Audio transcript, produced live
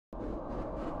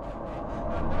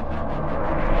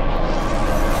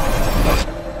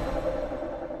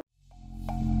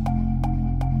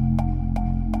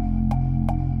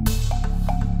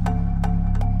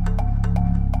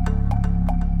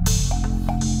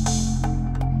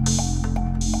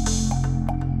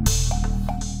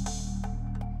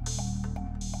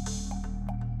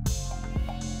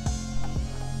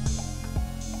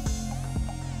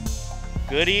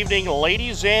Good evening,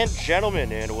 ladies and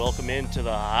gentlemen, and welcome into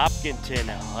the Hopkinton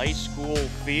High School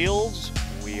fields.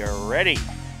 We are ready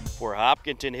for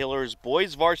Hopkinton Hillers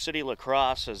boys varsity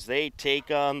lacrosse as they take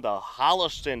on the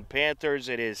Holliston Panthers.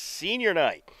 It is senior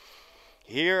night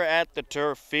here at the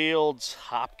turf fields.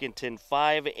 Hopkinton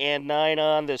 5-9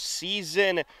 on the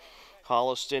season.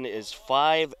 Holliston is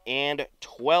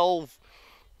 5-12.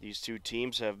 These two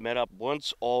teams have met up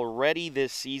once already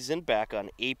this season, back on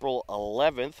April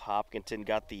 11th. Hopkinton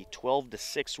got the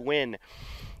 12-6 win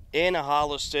in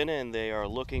Holliston, and they are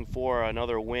looking for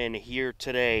another win here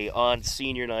today on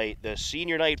senior night. The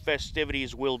senior night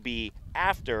festivities will be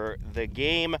after the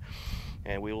game,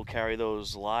 and we will carry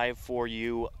those live for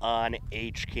you on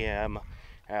HCAM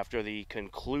after the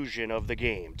conclusion of the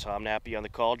game. Tom Nappy on the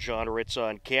call, John Ritz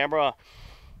on camera,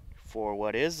 for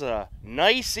what is a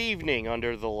nice evening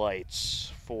under the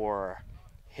lights for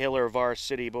Hiller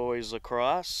Varsity boys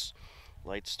lacrosse.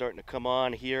 Lights starting to come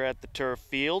on here at the turf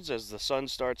fields as the sun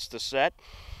starts to set.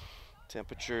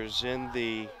 Temperatures in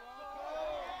the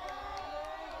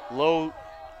low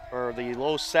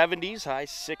 70s, high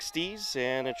 60s,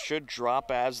 and it should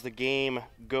drop as the game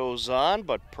goes on,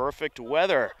 but perfect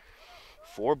weather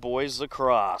for boys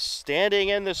lacrosse. Standing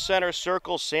in the center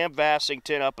circle, Sam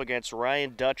Vassington up against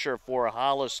Ryan Dutcher for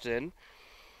Holliston.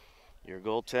 Your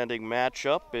goaltending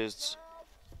matchup is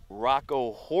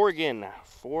Rocco Horgan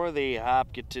for the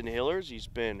Hopkinton Hillers. He's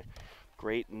been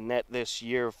great in net this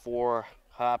year for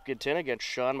Hopkinton against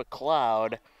Sean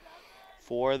McLeod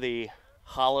for the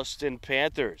Holliston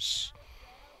Panthers.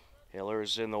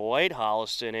 Hillers in the white,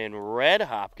 Holliston in red.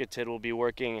 Hopkinton will be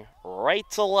working right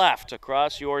to left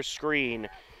across your screen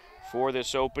for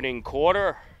this opening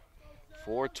quarter.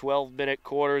 4 12-minute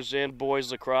quarters in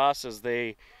boys lacrosse as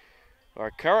they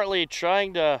are currently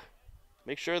trying to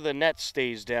make sure the net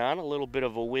stays down. A little bit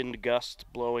of a wind gust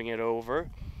blowing it over.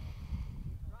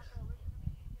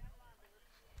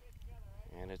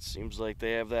 And it seems like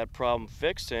they have that problem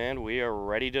fixed, and we are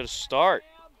ready to start.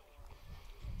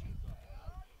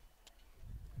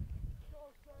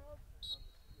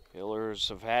 Hillers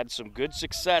have had some good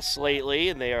success lately,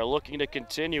 and they are looking to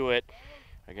continue it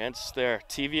against their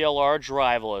TVL large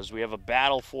rival as we have a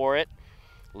battle for it.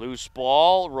 Loose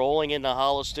ball rolling into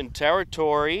Holliston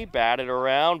territory, batted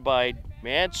around by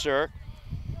Manser,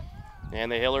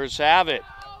 and the Hillers have it.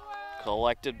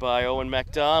 Collected by Owen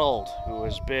McDonald, who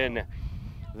has been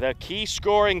the key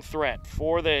scoring threat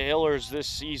for the Hillers this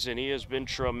season. He has been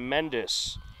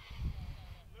tremendous.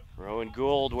 Rowan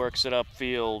Gould works it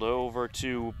upfield over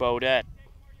to Bodette.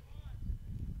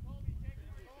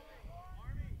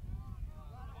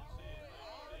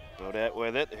 Bodette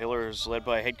with it. The Hillers led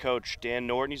by head coach Dan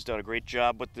Norton. He's done a great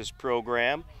job with this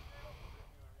program.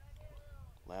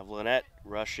 Lavlinette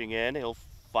rushing in. He'll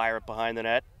fire it behind the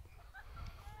net.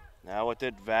 Now with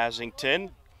it,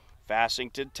 Vassington.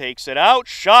 Vassington takes it out.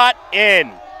 Shot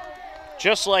in.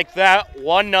 Just like that,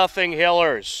 1-0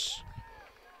 Hillers.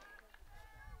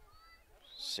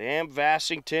 Sam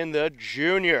Vassington, the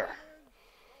junior,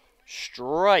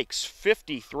 strikes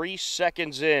 53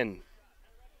 seconds in.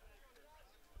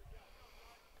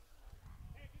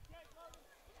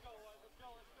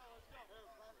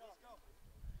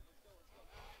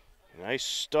 Nice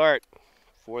start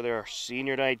for their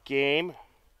senior night game.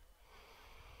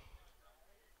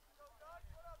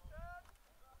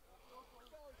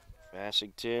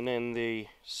 Vassington in the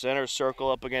center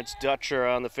circle up against Dutcher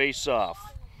on the faceoff.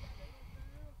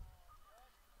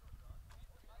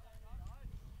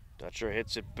 Dutcher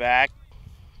hits it back.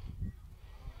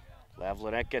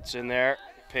 Lavlinette gets in there,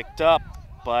 picked up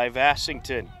by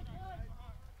Vassington.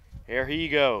 Here he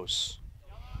goes.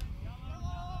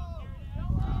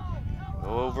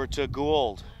 Over to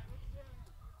Gould.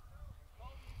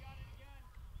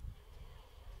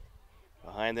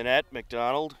 Behind the net,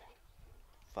 McDonald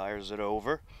fires it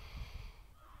over.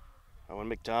 Owen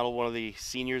McDonald, one of the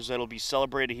seniors that will be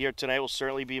celebrated here tonight, will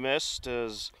certainly be missed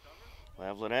as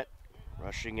Lavlinette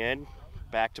rushing in.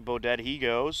 Back to Bodette he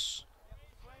goes.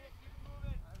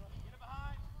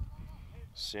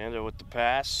 Sando with the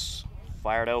pass.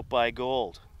 Fired out by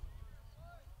Gould.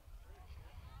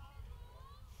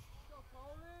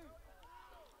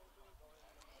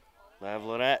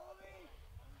 Lavlinette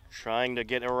trying to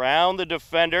get around the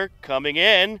defender. Coming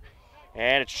in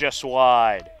And it's just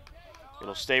wide.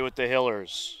 It'll stay with the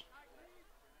Hillers.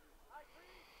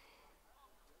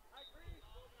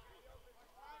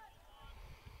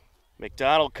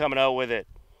 McDonald coming out with it.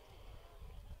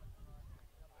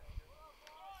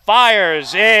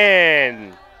 Fires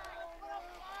in.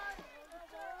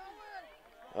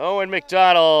 Owen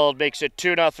McDonald makes it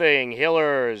 2-0.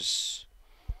 Hillers.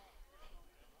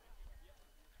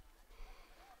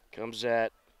 Comes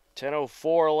at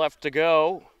 10:04 left to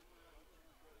go.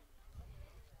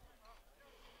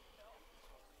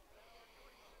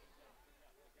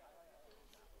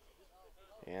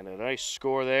 And a nice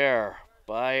score there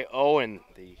by Owen,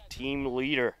 the team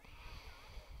leader.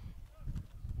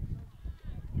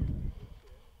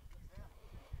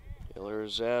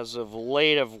 Hillers, as of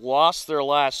late, have lost their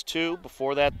last two.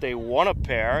 Before that, they won a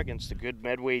pair against a good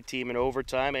Medway team in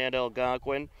overtime and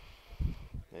Algonquin.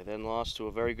 They then lost to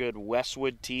a very good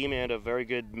Westwood team and a very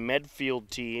good Medfield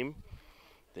team.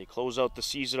 They close out the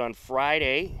season on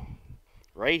Friday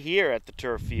right here at the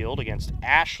turf field against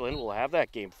Ashland. We'll have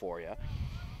that game for you.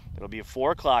 It'll be a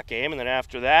 4 o'clock game, and then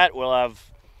after that, we'll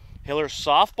have Hillers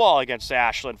softball against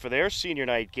Ashland for their senior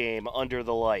night game under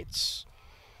the lights.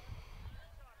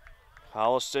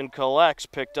 Holliston collects,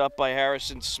 picked up by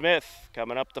Harrison Smith,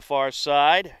 coming up the far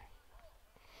side.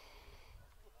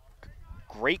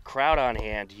 Great crowd on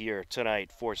hand here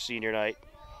tonight for senior night.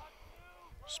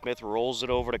 Smith rolls it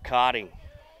over to Cotting.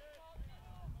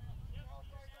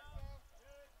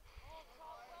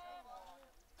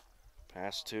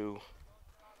 Pass to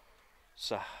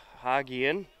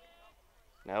Sahagian.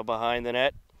 Now behind the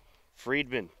net,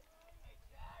 Friedman.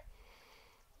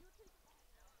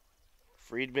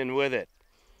 Friedman with it.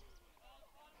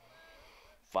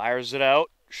 Fires it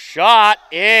out. Shot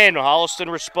in.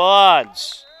 Holliston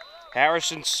responds.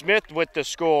 Harrison Smith with the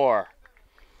score.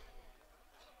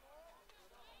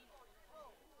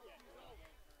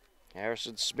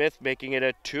 Harrison Smith making it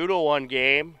a 2-1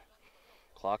 game.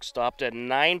 Clock stopped at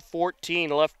 9:14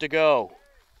 left to go.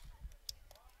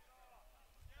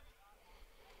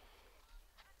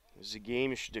 This is a game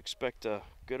you should expect a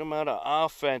good amount of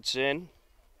offense in.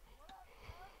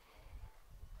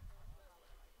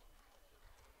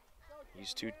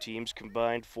 These two teams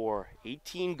combined for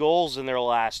 18 goals in their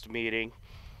last meeting.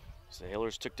 So the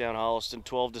Hillers took down Holliston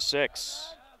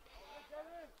 12-6.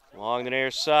 Along the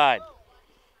near side.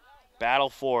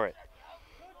 Battle for it.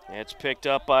 And it's picked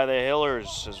up by the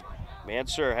Hillers as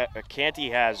Canty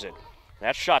has it.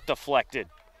 That shot deflected.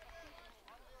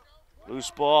 Loose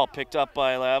ball picked up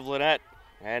by Lavlinette.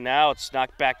 And now it's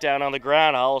knocked back down on the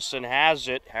ground. Holliston has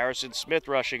it. Harrison Smith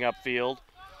rushing upfield.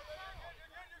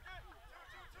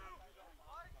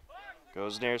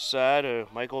 Goes near side to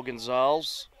Michael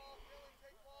Gonzalez.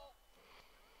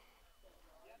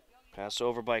 Pass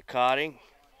over by Cotting.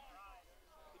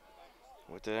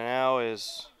 With it now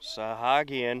is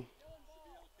Sahagian.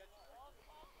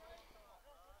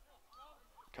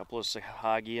 A couple of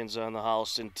Sahagians on the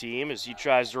Holliston team as he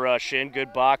tries to rush in.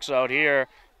 Good box out here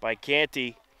by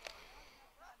Canty.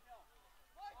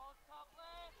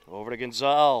 Over to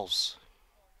Gonzalez.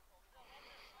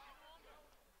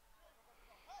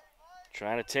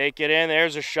 Trying to take it in.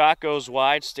 There's a shot, goes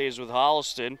wide, stays with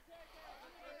Holliston.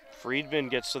 Friedman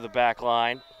gets to the back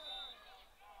line.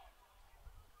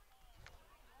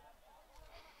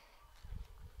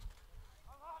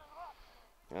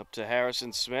 Up to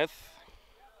Harrison Smith.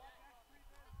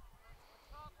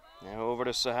 Now over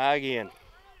to Sahagian.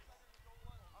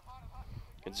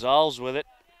 Gonzalez with it.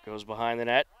 Goes behind the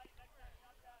net.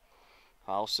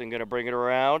 Holliston going to bring it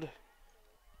around.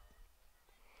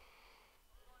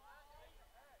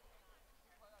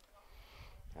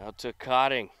 Out to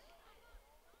Cotting.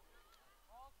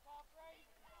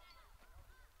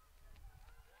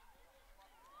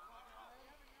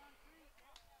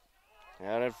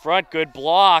 Out in front, good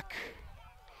block.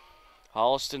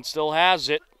 Holliston still has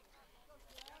it.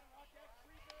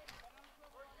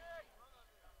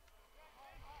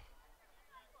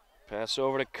 Pass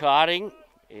over to Cotting,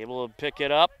 able to pick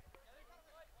it up.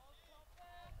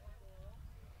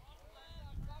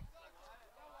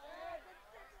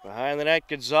 Behind the net,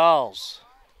 Gonzalez.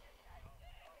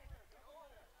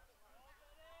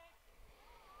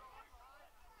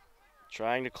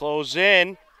 Trying to close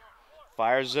in.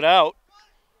 Fires it out.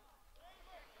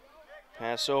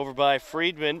 Pass over by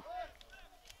Friedman.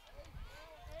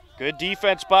 Good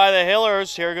defense by the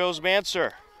Hillers. Here goes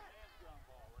Manser.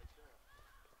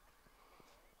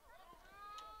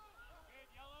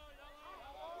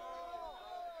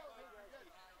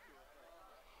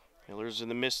 Hillers in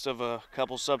the midst of a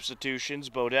couple substitutions.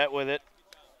 Bodette with it.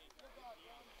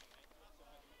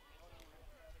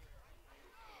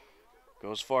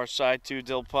 Goes far side to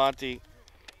Del Ponte.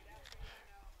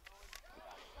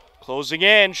 Closing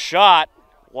in, shot,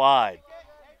 wide.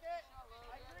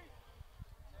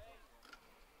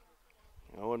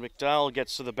 Owen McDonald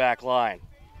gets to the back line.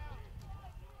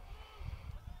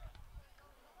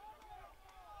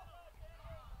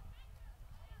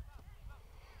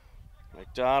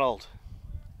 McDonald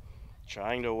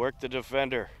trying to work the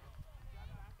defender.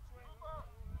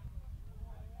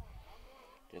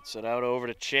 Gets it out over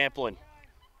to Champlin.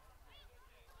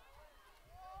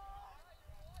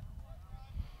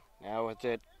 Now with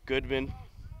it, Goodman.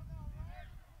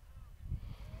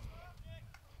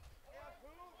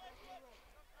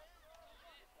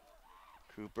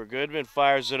 Cooper Goodman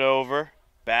fires it over.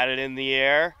 Batted in the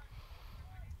air.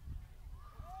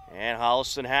 And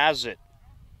Holliston has it.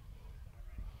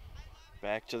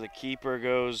 Back to the keeper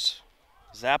goes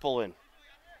Zappelin.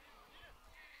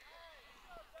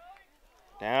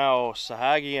 Now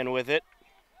Sahagian with it.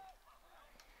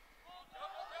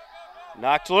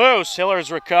 Knocked loose.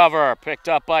 Hillers recover. Picked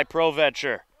up by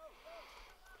ProVenture.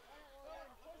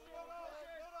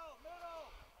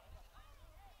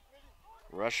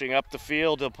 Rushing up the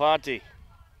field, Del Ponte.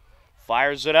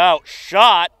 Fires it out.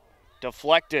 Shot.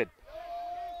 Deflected.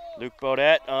 Luke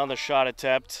Bodette on the shot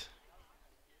attempt.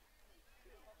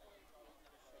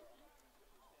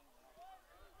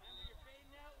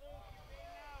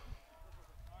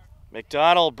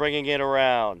 McDonald bringing it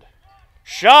around.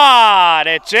 Shot!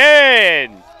 It's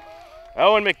in!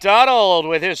 Owen McDonald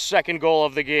with his second goal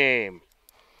of the game.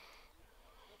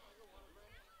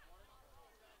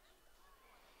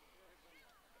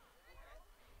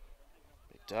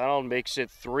 McDonald makes it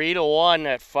 3-1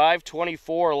 at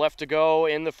 5:24 left to go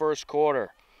in the first quarter.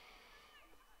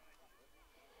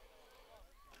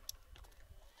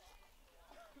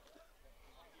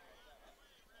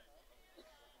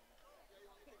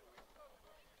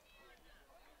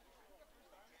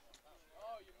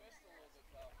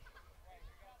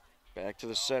 Back to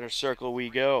the center circle we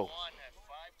go.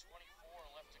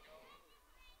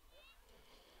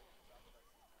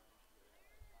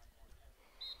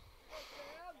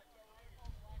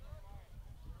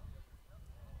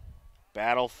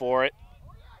 Battle for it.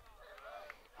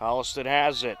 Holliston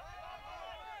has it.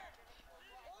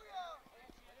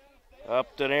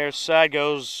 Up the near side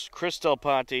goes Chris Del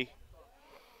Ponte.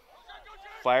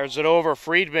 Fires it over.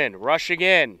 Friedman rushing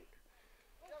in.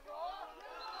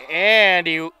 And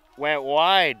he went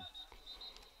wide.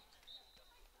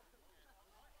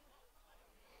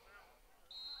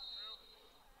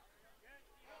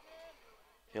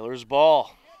 Hiller's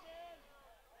ball.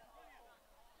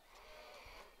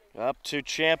 Up to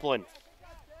Champlin.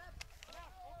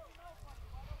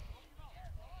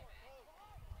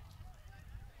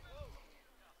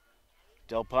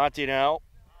 Del Ponte now.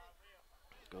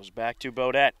 Goes back to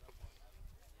Bodette.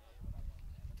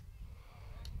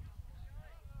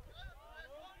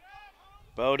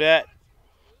 Bodette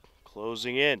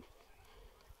closing in.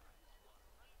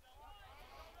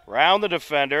 Round the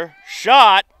defender.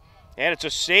 Shot. And it's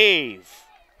a save.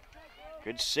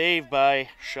 Good save by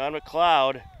Sean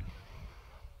McLeod.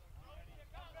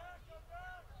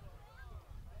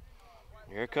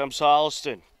 Here comes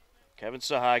Holliston. Kevin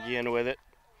Sahagian with it.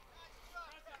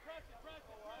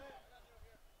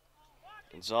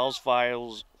 Gonzalez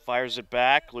fires it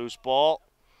back. Loose ball.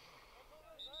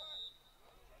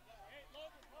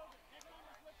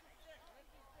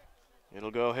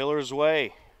 It'll go Hiller's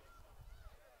way.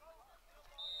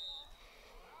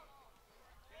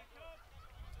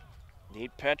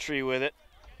 Nate Petrie with it.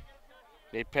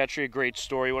 Nate Petrie, a great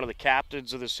story. One of the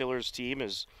captains of this Hillers team,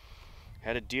 has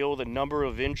had to deal with a number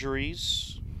of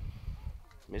injuries.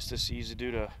 Missed the season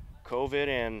due to COVID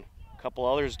and a couple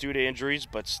others due to injuries,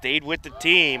 but stayed with the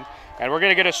team. And we're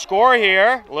going to get a score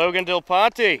here. Logan Del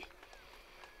Ponte. A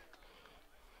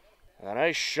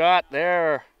nice shot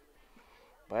there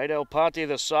by Del Ponte,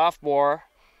 the sophomore.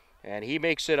 And he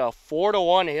makes it a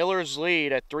 4-1 Hillers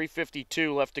lead at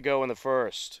 3:52 left to go in the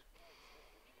first.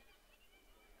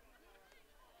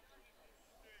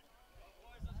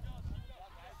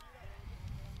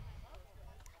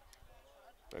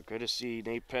 But good to see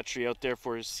Nate Petrie out there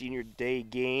for his senior day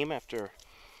game after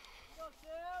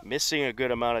missing a good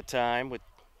amount of time with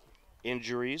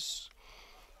injuries.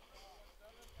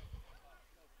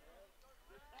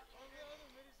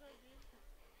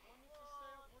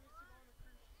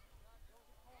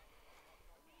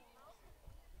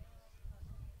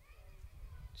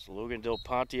 It's Logan Del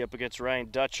Ponte up against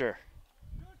Ryan Dutcher.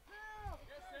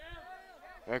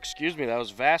 Excuse me, that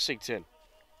was Vassington.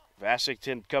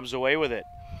 Vassington comes away with it.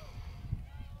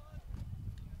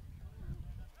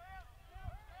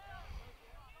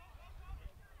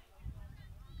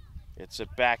 Gets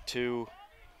it back to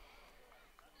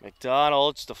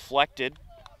McDonald. It's deflected.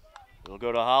 It'll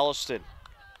go to Holliston.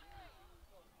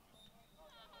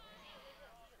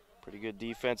 Pretty good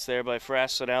defense there by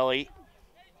Frassinelli.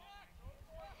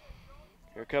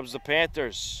 Here comes the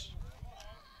Panthers.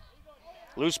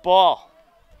 Loose ball.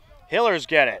 Hillers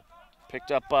get it.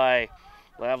 Picked up by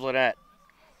Lavlinette.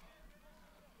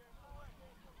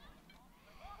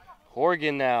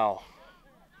 Horgan now.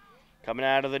 Coming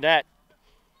out of the net.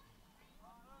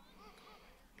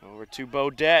 Over to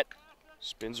Bodette.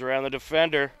 Spins around the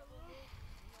defender.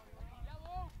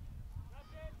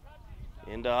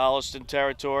 Into Holliston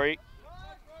territory.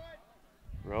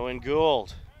 Rowan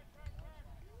Gould.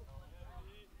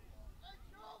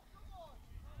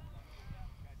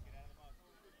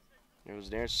 It was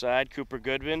near side. Cooper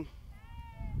Goodman.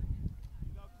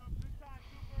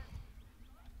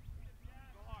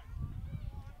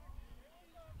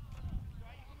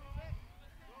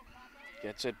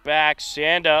 Gets it back.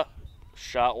 Sanda.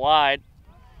 Shot wide.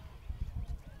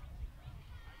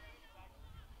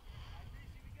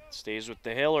 Stays with the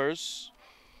Hillers.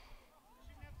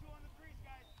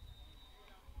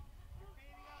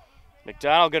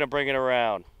 McDonald going to bring it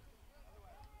around.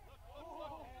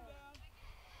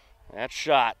 That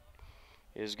shot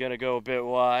is going to go a bit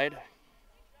wide.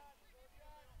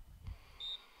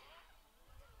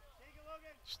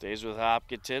 Stays with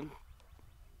Hopkinton.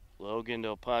 Logan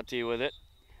Del Ponte with it.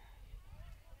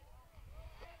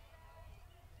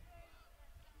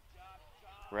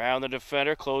 Round the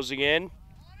defender, closing in.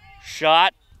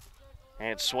 Shot,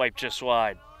 and swiped just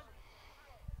wide.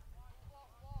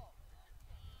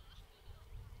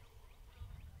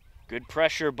 Good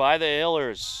pressure by the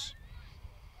Hillers.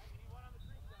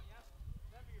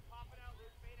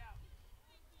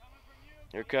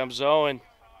 Here comes Owen.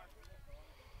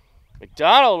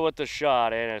 McDonald with the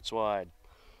shot, and it's wide.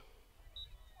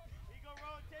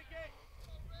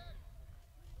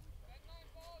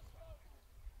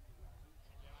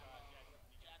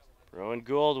 Rowan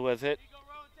Gould with it.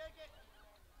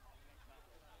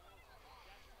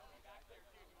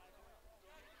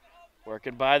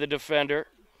 Working by the defender.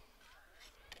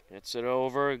 Gets it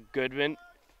over. Goodman.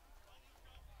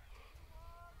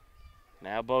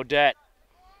 Now Bodette.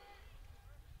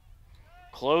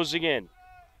 Closing in.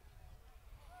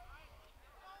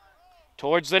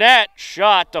 Towards the net.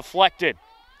 Shot deflected.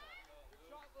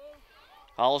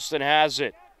 Holliston has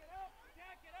it.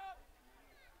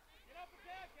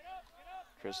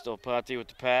 Crystal Ponte with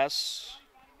the pass.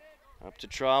 Up to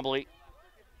Trombley.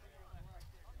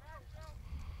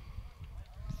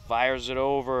 Fires it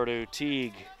over to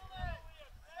Teague.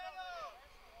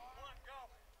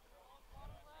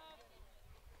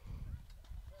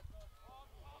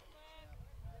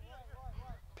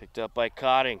 Picked up by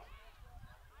Cotting.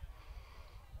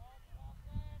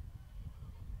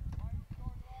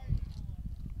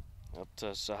 Up to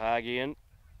Sahagian.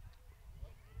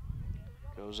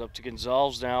 Goes up to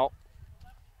Gonzalez now.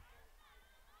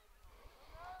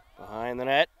 Behind the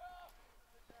net.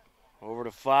 Over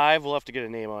to 5. We'll have to get a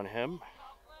name on him.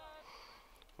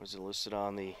 Was it listed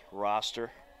on the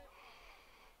roster?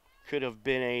 Could have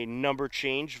been a number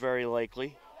change, very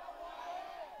likely.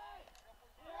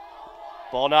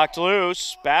 Ball knocked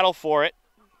loose. Battle for it.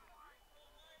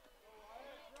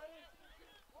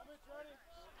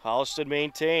 Holliston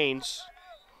maintains.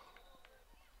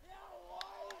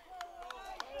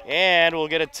 And we'll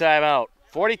get a timeout.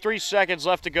 43 seconds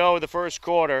left to go in the first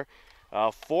quarter.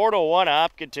 4-1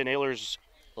 Hopkinton Hillers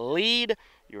lead.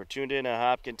 You're tuned in to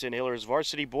Hopkinton Hillers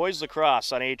Varsity Boys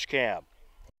Lacrosse on HCAM.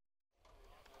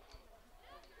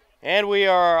 And we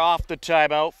are off the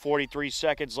timeout. 43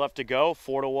 seconds left to go.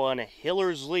 4-1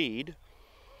 Hillers lead.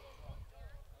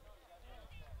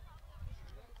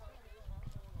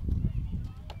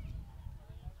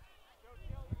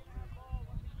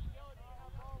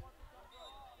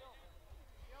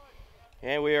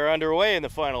 And we are underway in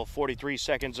the final 43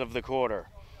 seconds of the quarter.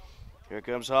 Here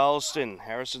comes Holliston.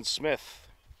 Harrison Smith.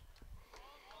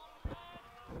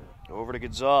 Over to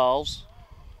Gonzalez.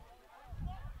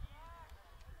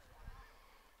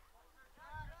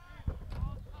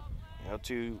 Out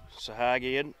to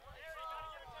Sahagian.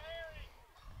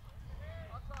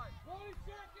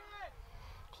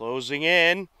 Closing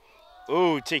in.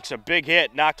 Ooh, takes a big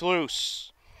hit. Knocked loose.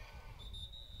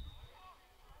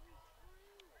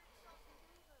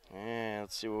 And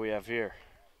let's see what we have here.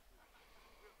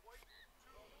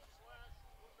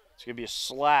 It's going to be a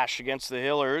slash against the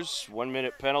Hillers. 1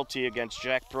 minute penalty against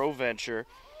Jack Proventure.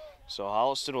 So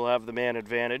Holliston will have the man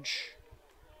advantage.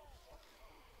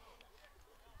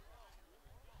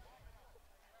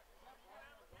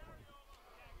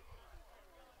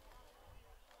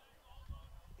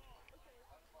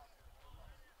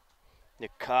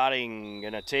 Nick Cotting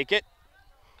gonna take it.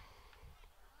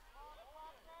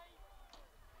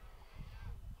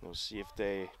 We'll see if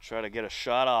they try to get a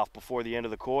shot off before the end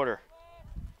of the quarter.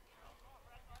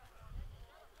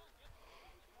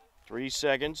 3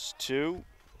 seconds, 2.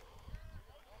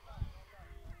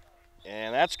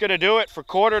 And that's going to do it for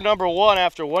quarter number 1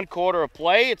 after 1 quarter of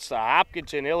play. It's the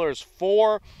Hopkinton Hillers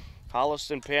 4,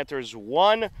 Holliston Panthers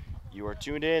 1. You are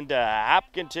tuned in to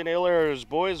Hopkinton Hillers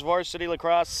Boys Varsity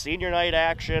Lacrosse Senior Night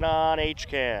action on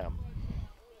HCAM.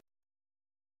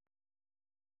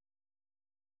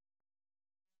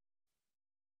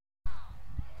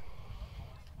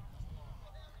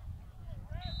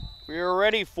 We are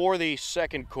ready for the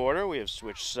second quarter. We have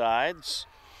switched sides.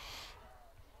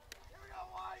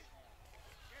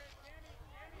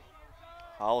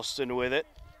 Holliston with it,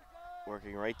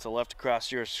 working right to left across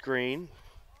your screen.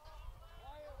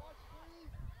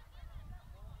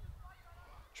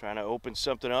 Trying to open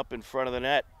something up in front of the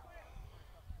net.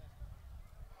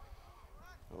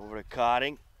 Over to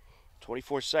Cotting.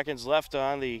 24 seconds left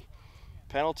on the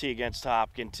penalty against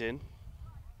Hopkinton.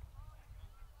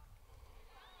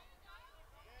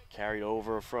 Carried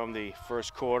over from the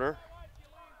first quarter.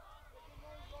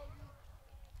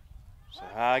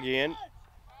 Sahagian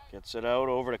gets it out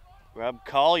over to Rob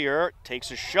Collier. Takes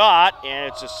a shot,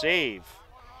 and it's a save.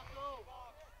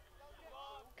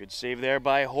 Good save there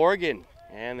by Horgan.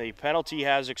 And the penalty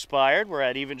has expired. We're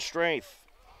at even strength.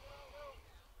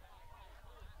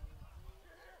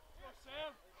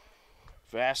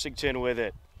 Vassington with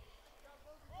it.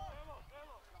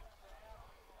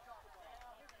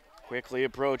 Quickly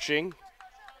approaching.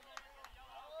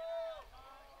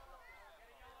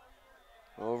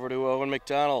 Over to Owen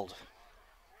McDonald.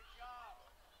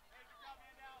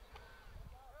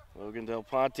 Logan Del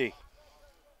Ponte.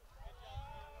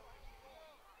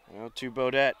 Out to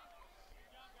Bodette.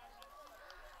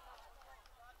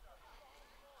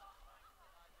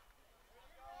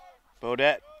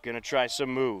 Bodette gonna try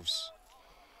some moves.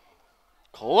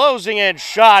 Closing in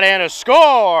shot and a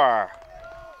score!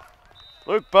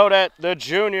 Luke Bodette, the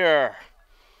junior,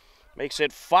 makes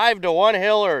it 5-1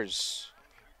 Hillers.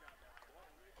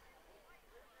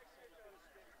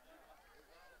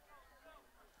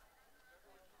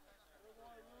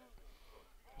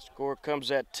 Score comes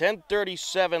at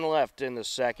 10:37 left in the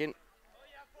second.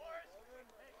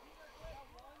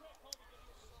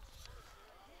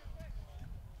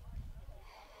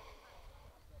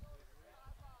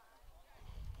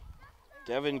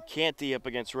 Devin Canty up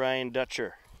against Ryan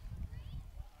Dutcher.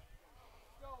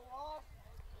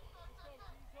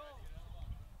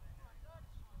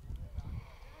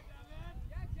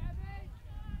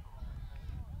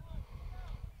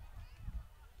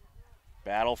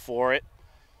 Battle for it.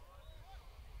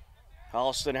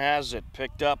 Holliston has it,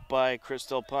 picked up by Chris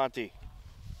Del Ponte.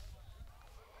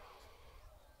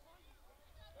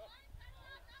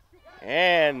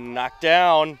 And knocked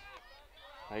down.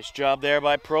 Nice job there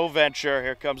by ProVenture.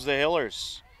 Here comes the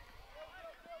Hillers.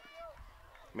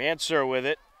 Manser with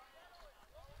it.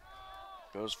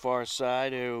 Goes far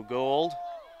side to Gold.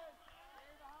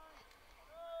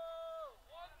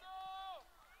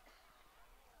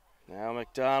 Now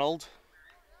McDonald.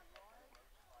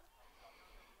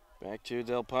 Back to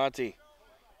Del Ponte.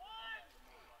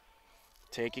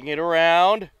 Taking it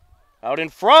around. Out in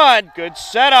front. Good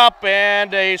setup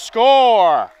and a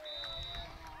score.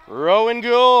 Rowan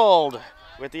Gould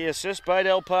with the assist by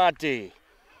Del Ponte.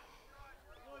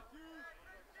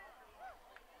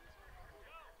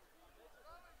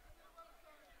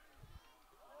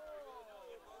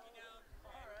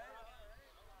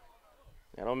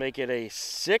 That'll make it a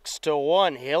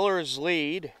 6-1 Hillers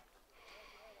lead.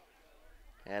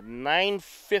 At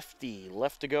 9:50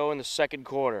 left to go in the second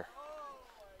quarter.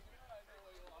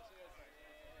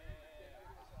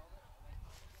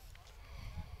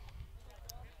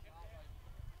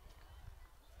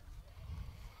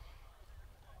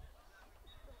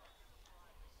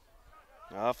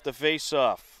 Off the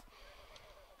face-off.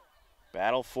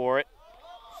 Battle for it.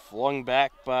 Flung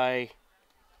back by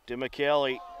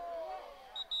DeMichele.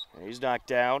 He's knocked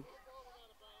down.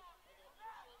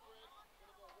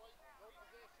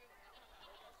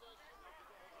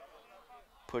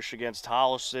 Push against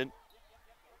Holliston.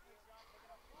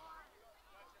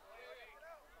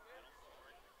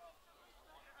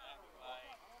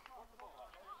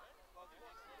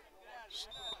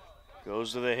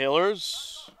 Goes to the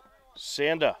Hillers.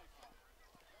 Sanda.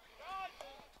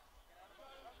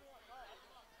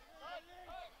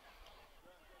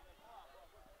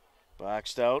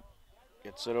 Boxed out.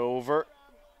 Gets it over.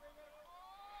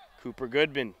 Cooper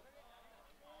Goodman.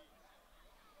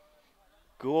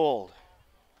 Gould.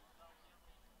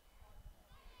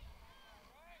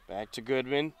 Back to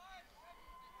Goodman.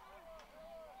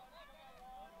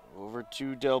 Over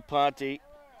to Del Ponte.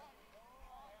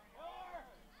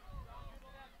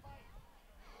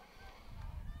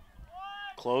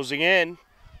 Closing in.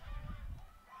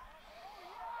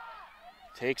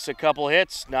 Takes a couple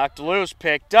hits, knocked loose,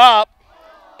 picked up,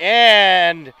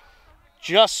 and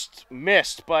just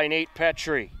missed by Nate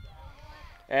Petrie.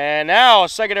 And now a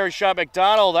secondary shot,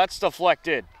 McDonald, that's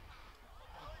deflected.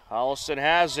 Holliston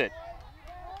has it.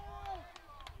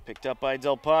 Picked up by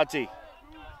Del Ponte.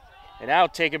 And now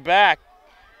taken back.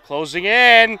 Closing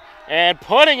in and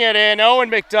putting it in,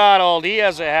 Owen McDonald. He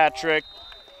has a hat trick.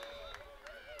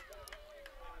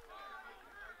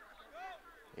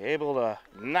 Able to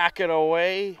knock it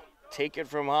away, take it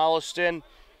from Holliston,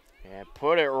 and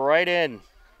put it right in.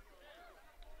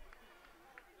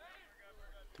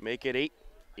 To make it a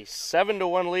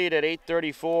 7-1 lead at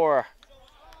 8:34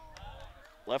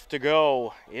 left to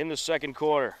go in the second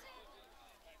quarter.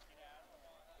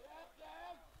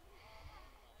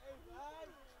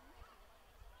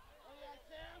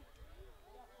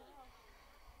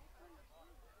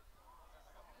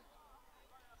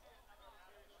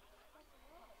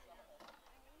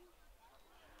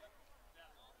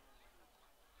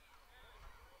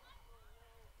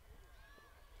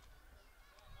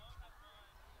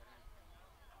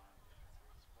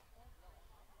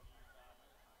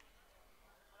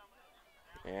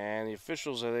 And the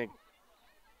officials, I think,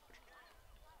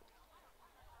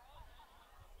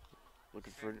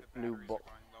 looking for a new ball.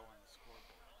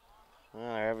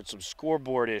 They're having some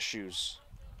scoreboard issues.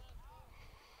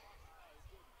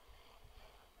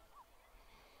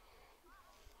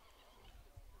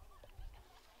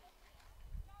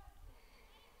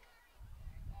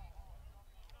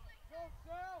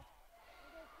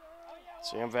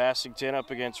 Sam Vassington up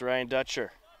against Ryan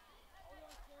Dutcher.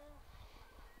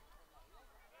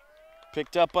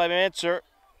 Picked up by Manser.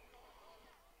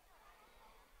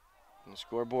 The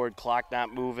scoreboard clock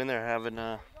not moving. They're having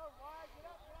a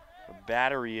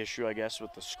battery issue, I guess,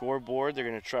 with the scoreboard. They're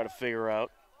going to try to figure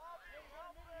out.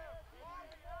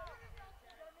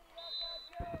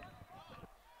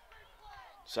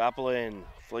 Zoppelin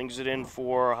flings it in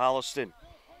for Holliston.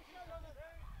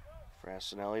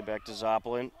 Frassinelli back to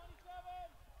Zoppelin.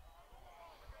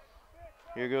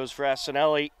 Here goes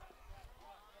Frassinelli.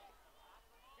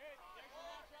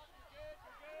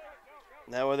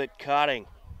 Now with it, Cotting.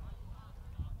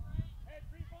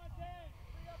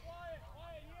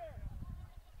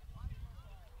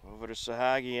 Over to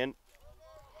Sahagian.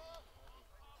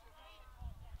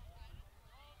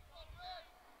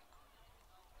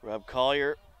 Rob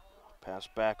Collier. Pass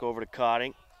back over to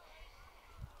Cotting.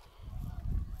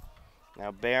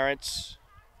 Now Barents.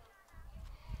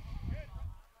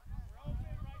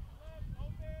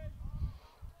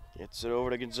 Gets it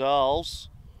over to Gonzalez.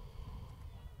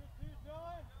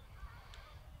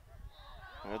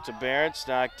 Out to Barents,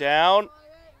 knocked down.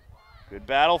 Good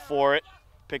battle for it.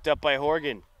 Picked up by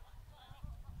Horgan.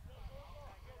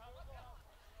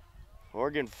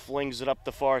 Horgan flings it up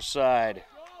the far side.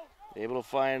 Able to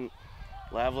find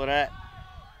Lavlinette.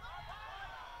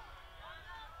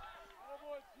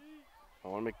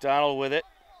 Owen McDonald with it.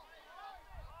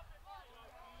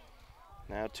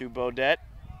 Now to Bodette.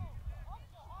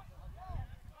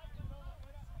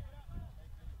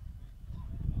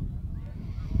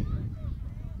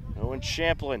 Owen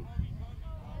Champlin.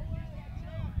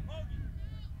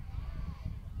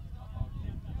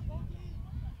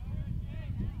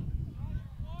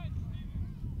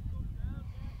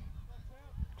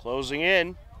 Closing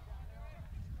in.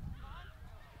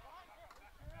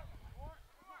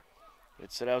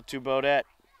 Gets it out to Bodette.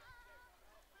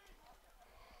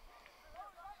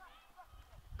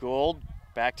 Gould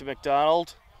back to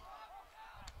McDonald.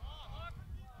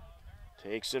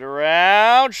 Takes it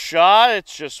around, shot,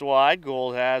 it's just wide.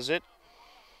 Gould has it.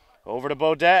 Over to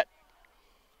Bodette.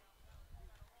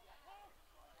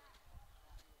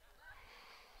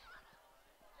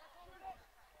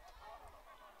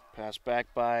 Pass back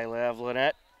by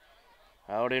Lavlinette.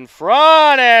 Out in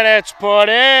front, and it's put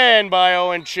in by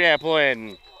Owen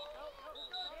Champlin.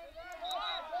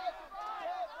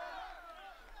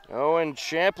 Owen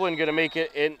Champlin going to make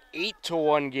it an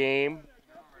 8-1 game.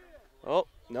 Oh,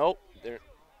 nope. There,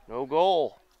 no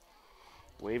goal.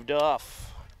 Waved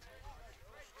off.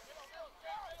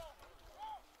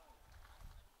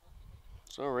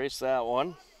 So erase that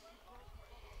one.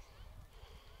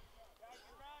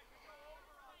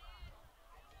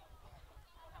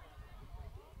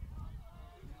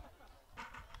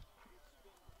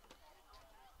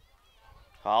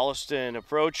 Holliston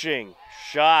approaching.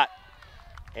 Shot.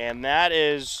 And that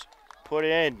is put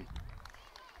in.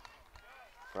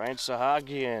 Brian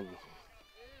Sahagian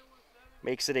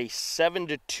makes it a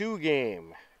 7-2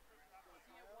 game.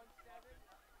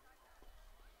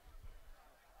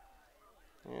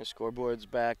 And scoreboard's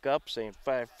back up, saying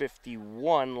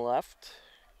 5:51 left.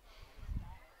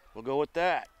 We'll go with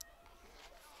that.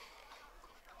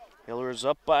 Hillers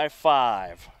up by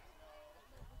 5.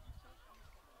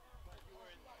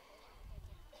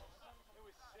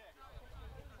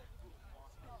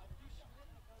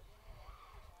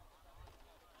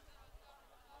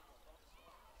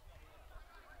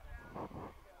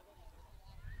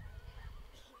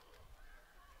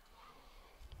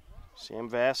 Sam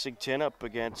Vassington up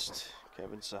against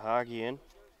Kevin Sahagian.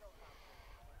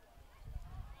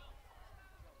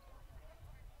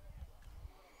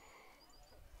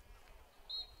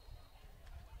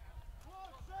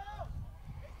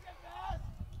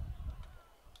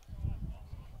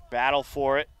 Battle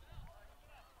for it.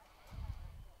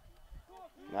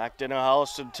 Knocked into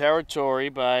Holliston territory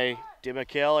by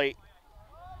DiMichele.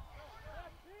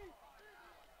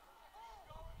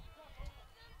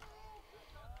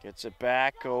 Gets it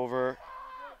back over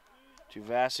to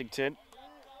Vassington.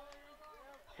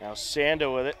 Now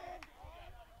Sando with it.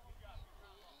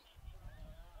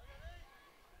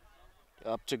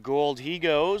 Up to Gould he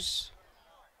goes.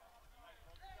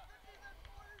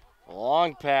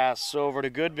 Long pass over to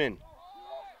Goodman.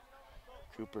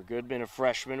 Cooper Goodman, a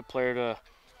freshman, a player to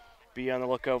be on the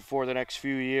lookout for the next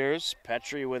few years.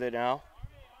 Petrie with it now.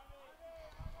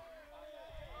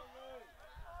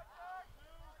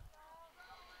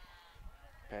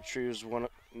 Petrie was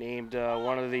named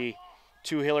one of the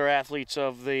 2 Hiller athletes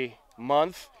of the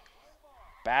month.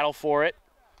 Battle for it.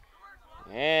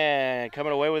 And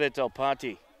coming away with it, Del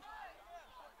Ponte.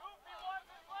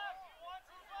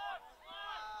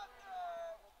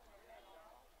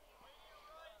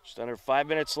 Just under 5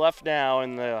 minutes left now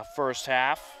in the first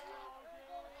half.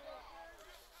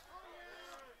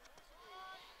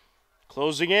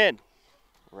 Closing in.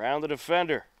 Around the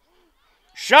defender.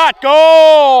 Shot,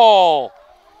 goal!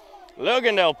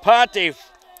 Logan Del Ponte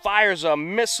fires a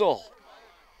missile.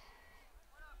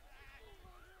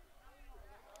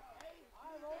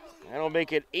 That'll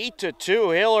make it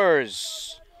 8-2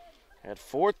 Hillers at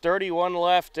 4:31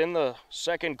 left in the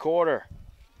second quarter.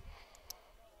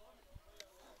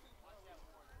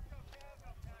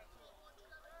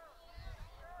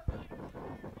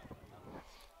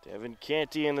 Devin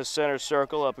Canty in the center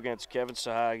circle up against Kevin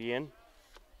Sahagian.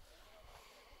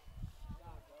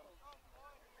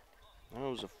 Well,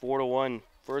 it was a 4-1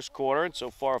 first quarter, and so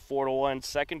far a 4-1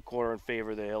 second quarter in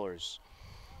favor of the Hillers.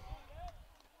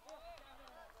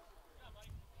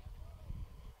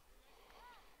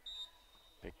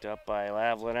 Picked up by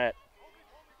Lavlinette.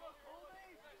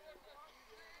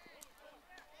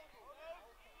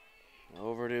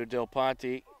 Over to Del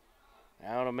Ponte.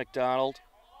 Now to McDonald.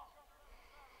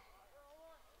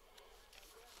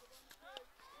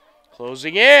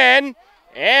 Closing in,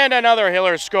 and another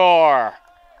Hiller score.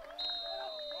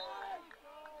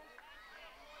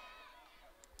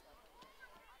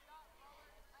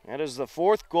 That is the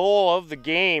 4th goal of the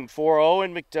game for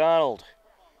Owen McDonald.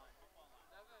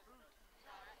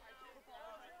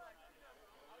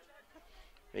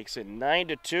 Makes it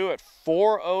 9-2 at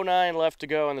 4:09 left to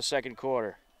go in the second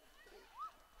quarter.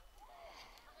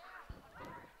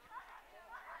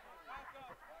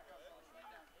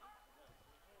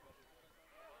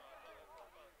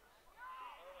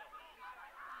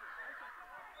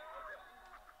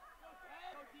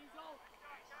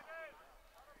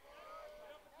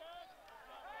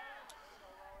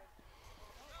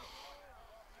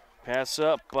 Pass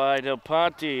up by Del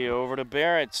Ponte over to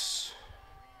Barents.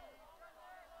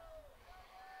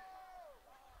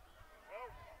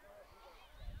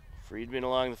 Friedman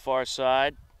along the far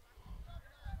side.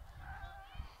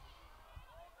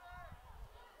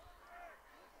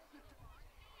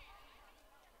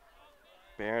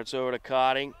 Barents over to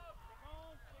Cotting.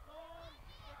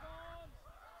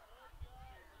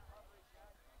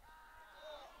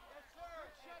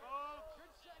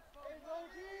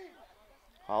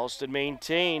 Holliston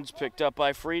maintains, picked up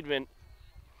by Friedman.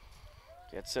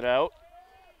 Gets it out.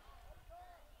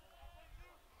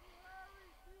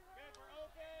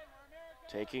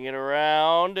 Taking it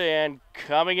around and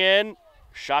coming in.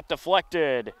 Shot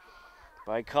deflected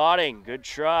by Cotting. Good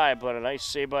try, but a nice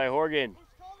save by Horgan.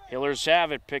 Hillers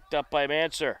have it, picked up by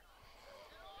Manser.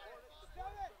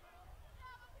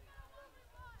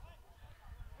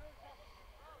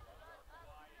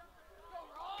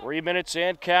 Three minutes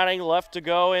and counting left to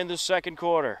go in the second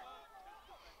quarter.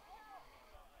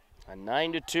 A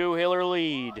 9-2 Hiller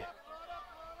lead.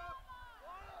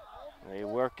 They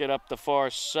work it up the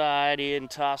far side. Ian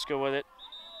Tosca with it.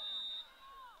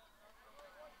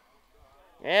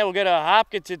 And we'll get a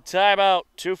Hopkinton timeout.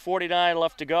 2:49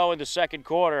 left to go in the second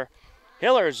quarter.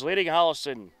 Hillers leading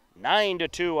Holliston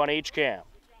 9-2 on HCAM.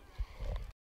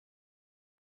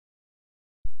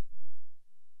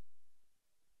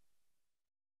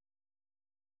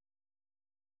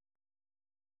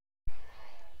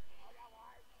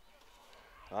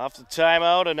 Off the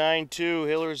timeout, a 9-2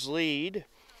 Hillers lead.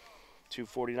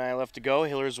 2:49 left to go.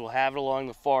 Hillers will have it along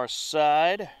the far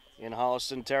side in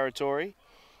Holliston territory.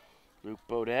 Luke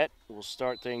Bodette will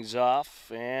start things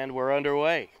off, and we're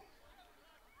underway.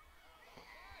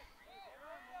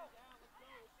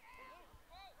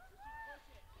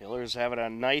 Hillers having a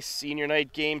nice senior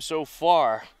night game so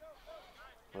far.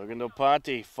 Logan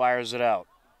Ponte fires it out.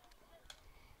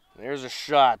 There's a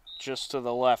shot just to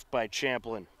the left by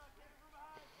Champlin.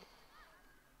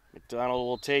 McDonald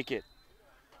will take it.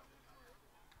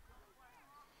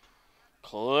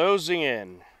 Closing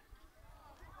in.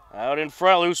 Out in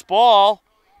front, loose ball.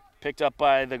 Picked up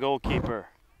by the goalkeeper.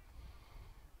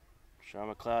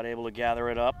 Sean McLeod able to gather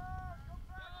it up.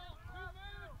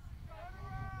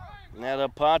 Now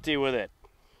Ponte with it.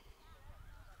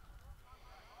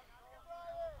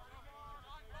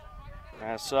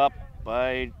 Pass up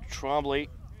by Trombley.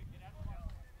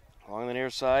 Along the near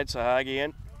side,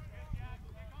 Sahagian.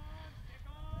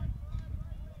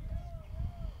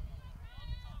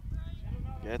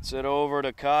 Gets it over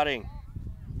to Cotting.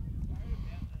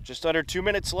 Just under 2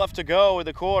 minutes left to go in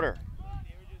the quarter.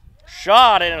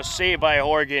 Shot and a save by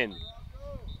Horgan.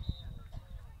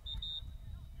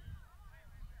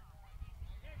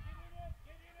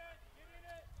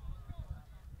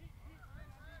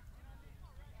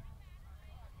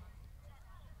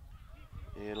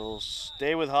 It'll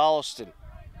stay with Holliston.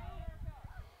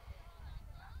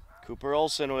 Cooper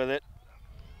Olsen with it.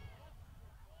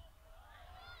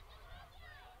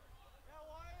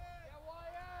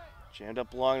 Jammed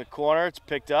up along the corner. It's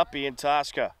picked up. Ian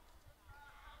Tosca.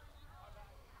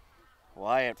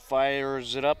 Wyatt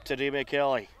fires it up to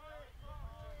DeMcKelly.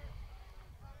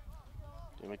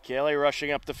 DeMcKelly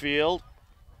rushing up the field.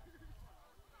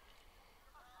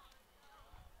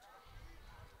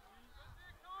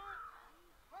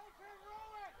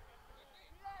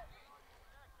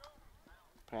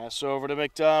 Pass over to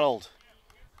McDonald.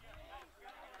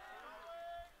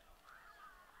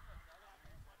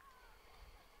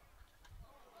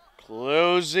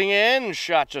 Closing in,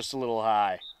 shot just a little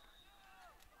high.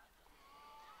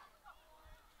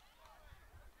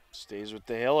 Stays with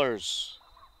the Hillers.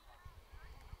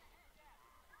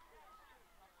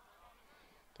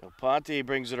 Del Ponte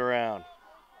brings it around.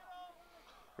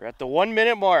 We're at the 1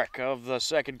 minute mark of the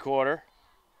second quarter.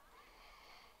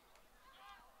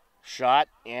 Shot,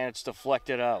 and it's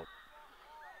deflected out.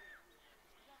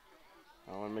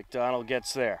 Owen McDonald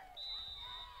gets there.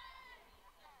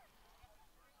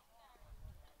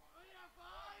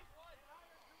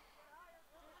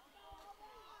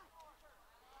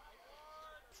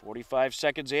 .45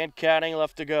 seconds and counting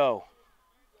left to go.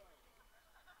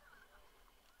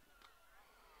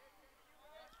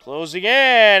 Closing in,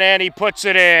 and he puts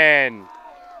it in.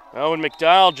 Owen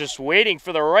McDonald just waiting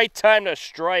for the right time to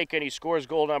strike, and he scores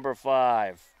goal number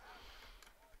 5.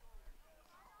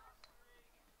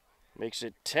 Makes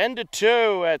it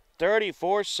 10-2 at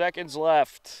 34 seconds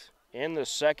left in the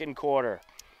second quarter.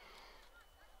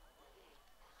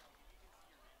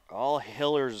 All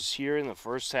Hillers here in the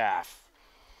first half.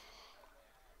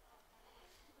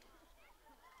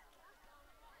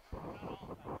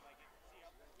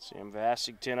 Sam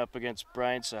Vassington up against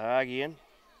Brian Sahagian.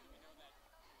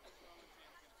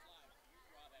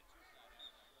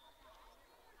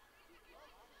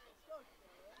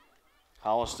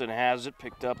 Holliston has it,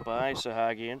 picked up by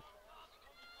Sahagian.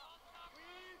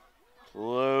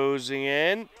 Closing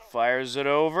in, fires it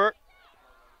over.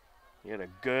 You had a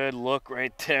good look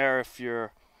right there. If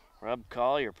you're Rob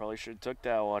Collier, probably should have took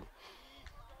that one.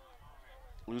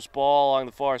 Loose ball along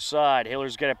the far side.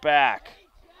 Hillers get it back.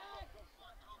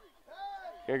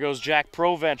 Here goes Jack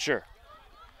Proventure.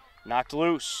 Knocked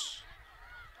loose.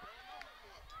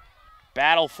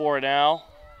 Battle for it now.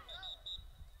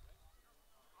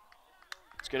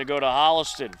 It's going to go to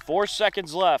Holliston. 4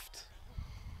 seconds left.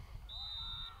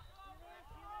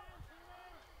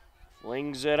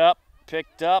 Flings it up.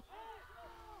 Picked up.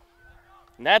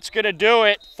 And that's going to do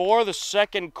it for the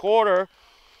second quarter.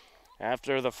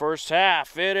 After the first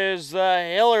half, it is the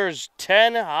Hillers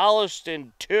 10,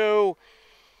 Holliston 2.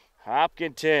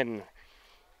 Hopkinton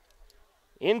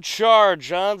in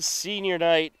charge on senior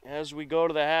night as we go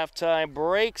to the halftime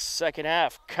break. Second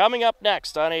half coming up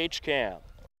next on HCAM.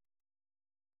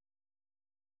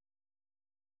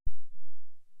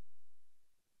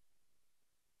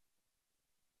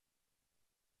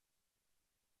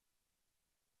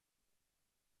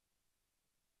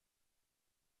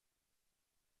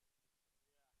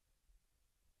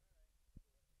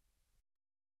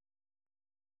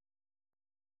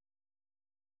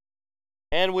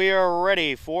 And we are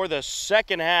ready for the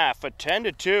second half. A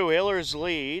 10-2 Hillers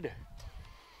lead.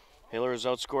 Hillers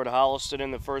outscored Holliston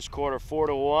in the first quarter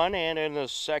 4-1 and in the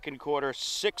second quarter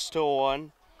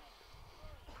 6-1.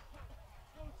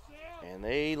 And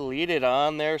they lead it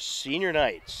on their senior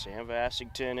night. Sam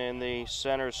Vassington in the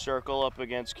center circle up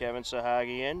against Kevin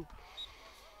Sahagian.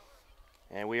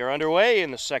 And we are underway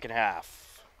in the second half.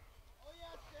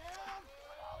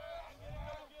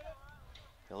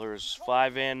 Hillers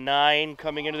 5-9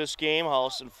 coming into this game.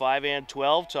 Holliston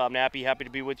 5-12. Tom Nappy, happy to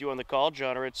be with you on the call.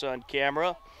 John Ritz on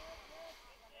camera.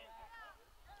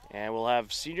 And we'll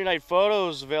have senior night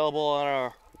photos available on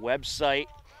our website,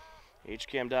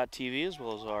 hcam.tv, as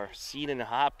well as our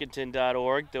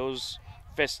scenein.hopkinton.org. Those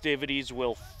festivities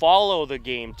will follow the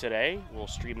game today. We'll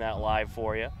stream that live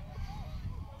for you.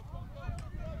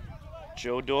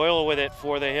 Joe Doyle with it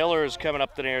for the Hillers coming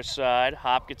up the near side.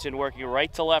 Hopkinton working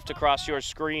right to left across your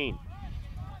screen.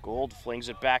 Gold flings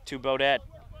it back to Bodette.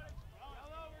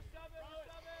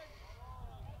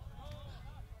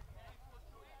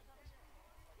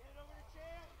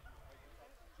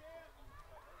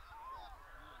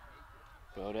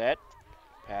 Bodette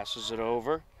passes it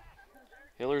over.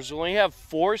 Hillers only have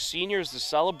 4 seniors to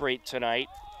celebrate tonight.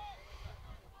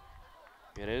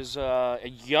 It is a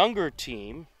younger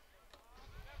team.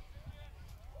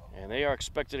 And they are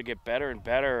expected to get better and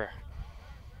better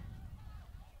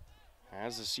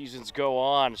as the seasons go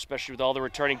on, especially with all the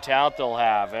returning talent they'll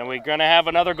have. And we're going to have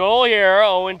another goal here,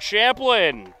 Owen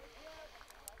Champlin.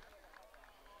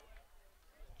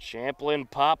 Champlin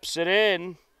pops it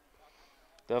in,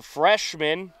 the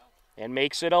freshman, and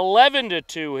makes it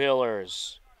 11-2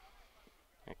 Hillers.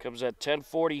 It comes at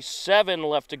 10:47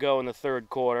 left to go in the third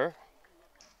quarter.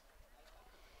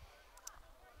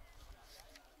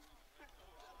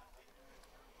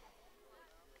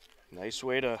 Nice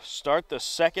way to start the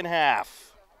second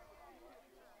half.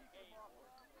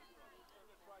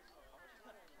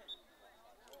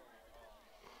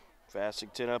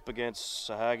 Vassington up against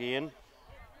Sahagian.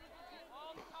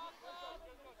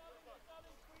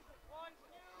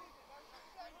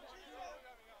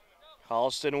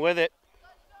 Holliston with it.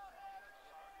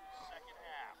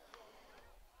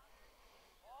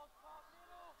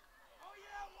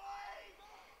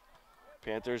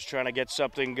 Panthers trying to get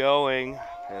something going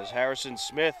as Harrison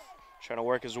Smith trying to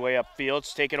work his way upfield.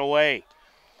 It's taken away.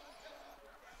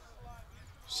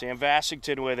 Sam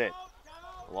Vassington with it.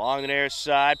 Along the near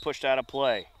side, pushed out of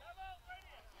play.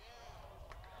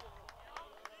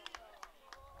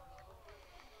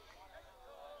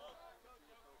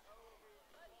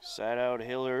 Side out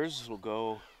Hillers will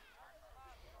go.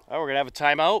 Oh, we're going to have a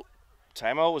timeout.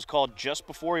 Timeout was called just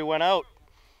before he went out.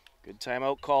 Good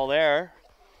timeout call there.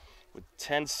 With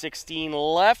 10:16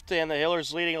 left and the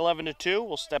Hillers leading 11-2,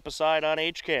 we'll step aside on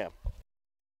HCAM.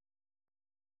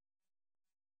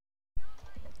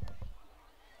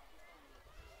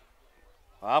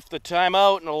 Off the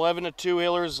timeout, an 11-2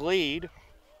 Hillers lead.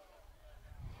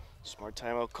 Smart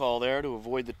timeout call there to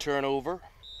avoid the turnover.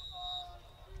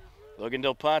 Logan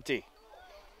Del Ponte.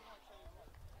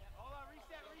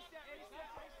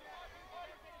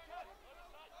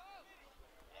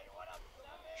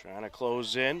 Trying to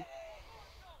close in.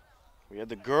 We had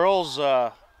the girls'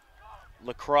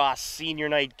 lacrosse senior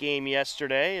night game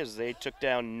yesterday as they took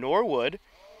down Norwood.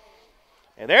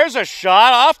 And there's a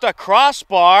shot off the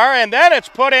crossbar, and then it's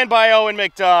put in by Owen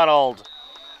McDonald.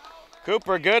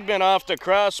 Cooper Goodman off the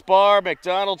crossbar.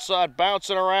 McDonald saw it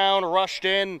bouncing around, rushed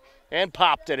in, and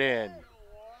popped it in.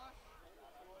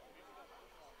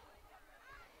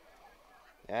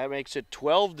 That makes it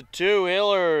 12-2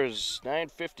 Hillers.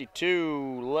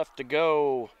 9:52 left to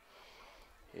go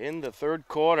in the third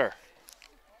quarter.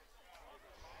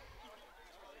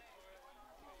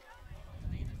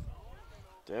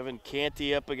 Devin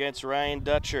Canty up against Ryan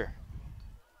Dutcher.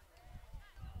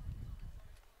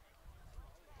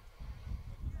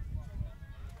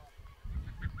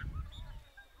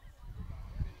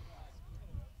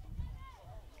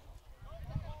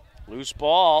 Loose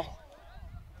ball.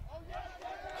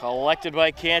 Collected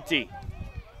by Canty.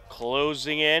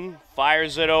 Closing in,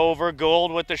 fires it over.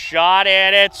 Gold with the shot,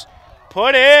 and it's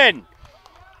put in.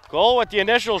 Gold with the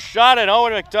initial shot, and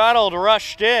Owen McDonald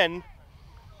rushed in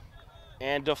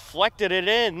and deflected it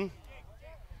in.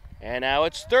 And now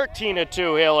it's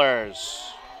 13-2 Hillers.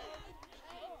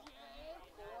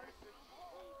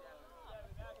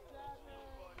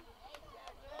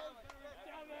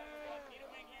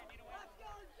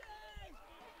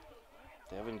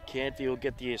 Devin Canty will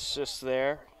get the assist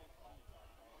there,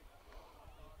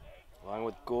 along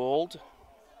with Gold.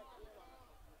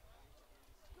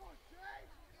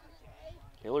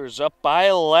 Hillers up by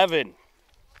 11.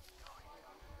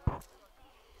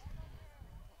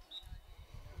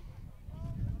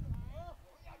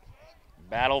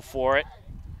 Battle for it.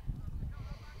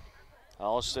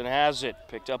 Holliston has it.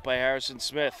 Picked up by Harrison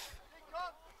Smith.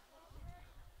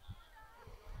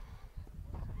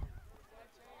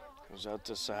 Goes out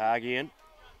to Sahagian.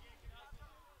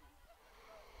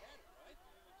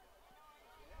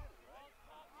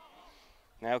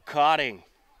 Now Cotting.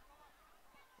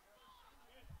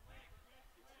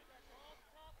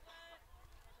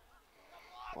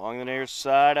 Along the near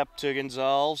side, up to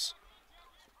Gonzalez.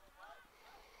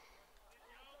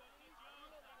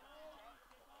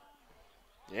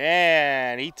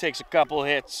 And he takes a couple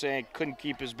hits and couldn't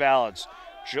keep his balance.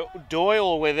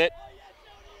 Doyle with it.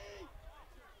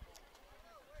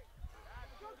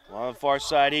 On the far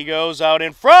side he goes, out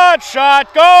in front,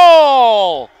 shot,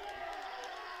 goal!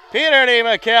 Peter D.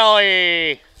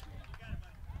 McKelly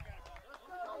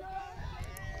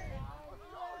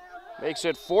makes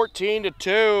it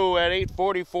 14-2 at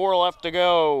 8:44 left to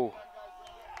go.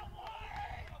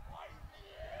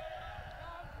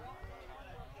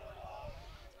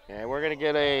 And we're going to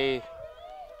get a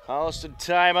Holliston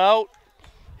timeout.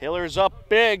 Hillers up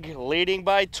big, leading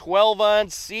by 12 on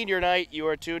senior night. You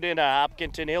are tuned in to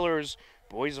Hopkinton Hillers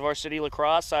Boys Varsity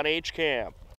Lacrosse on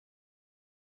HCAM.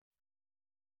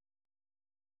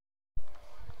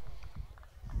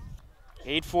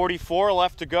 .844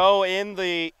 left to go in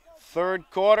the third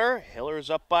quarter. Hillers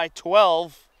up by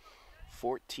 12,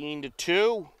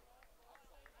 14-2.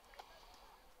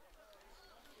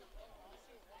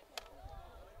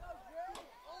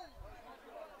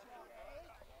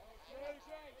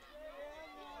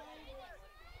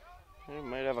 We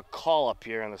might have a call up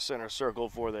here in the center circle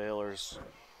for the Hillers.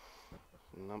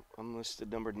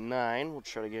 Unlisted number 9. We'll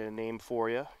try to get a name for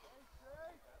you.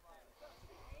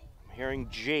 I'm hearing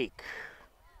Jake.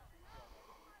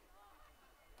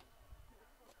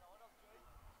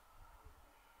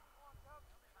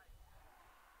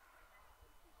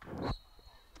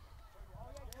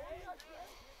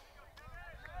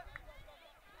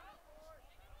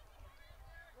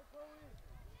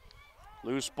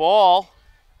 Loose ball.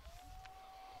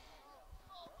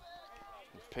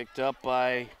 Picked up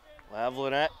by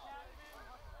Lavlinette.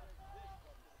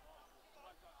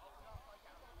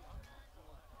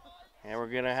 And we're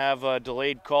going to have a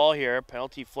delayed call here.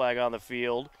 Penalty flag on the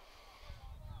field.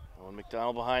 Owen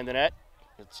McDonald behind the net.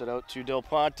 Gets it out to Del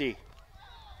Ponte.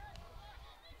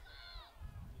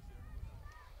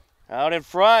 Out in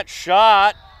front,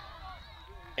 shot.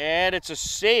 And it's a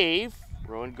save.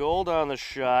 Rowan Gold on the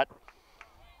shot.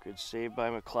 Good save by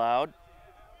McLeod.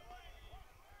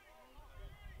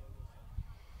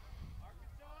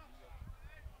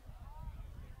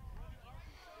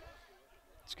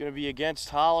 It's going to be against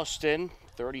Holliston,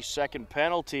 30-second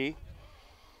penalty.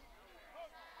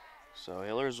 So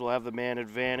Hillers will have the man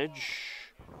advantage.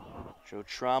 Joe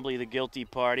Trombley, the guilty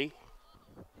party.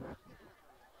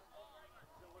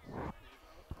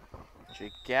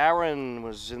 Jake Garin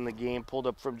was in the game, pulled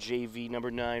up from JV number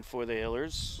 9 for the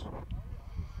Hillers.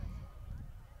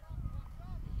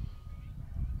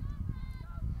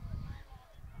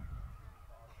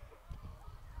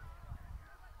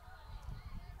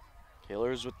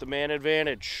 Hillers with the man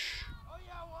advantage.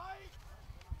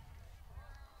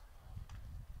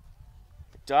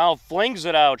 McDonald flings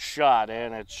it out, shot,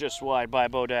 and it's just wide by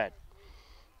Beaudet.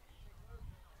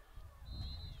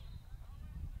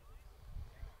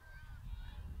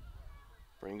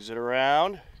 Brings it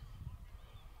around.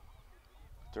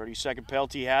 30-second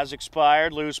penalty has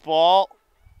expired. Loose ball.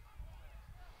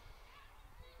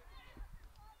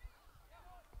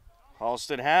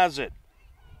 Holliston has it.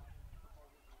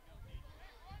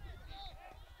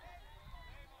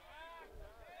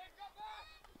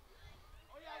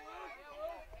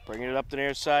 Bringing it up the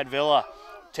near side, Villa.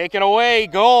 Taken away,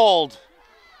 Gold.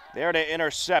 There to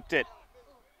intercept it.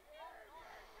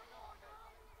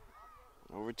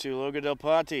 Over to Logan Del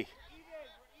Ponte.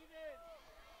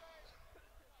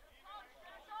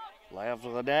 Left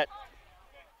of the net.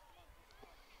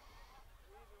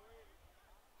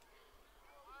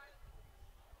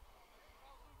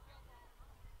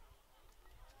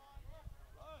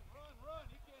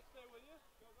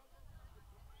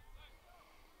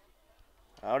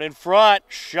 Out in front,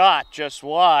 shot just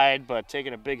wide, but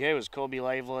taking a big hit was Kobe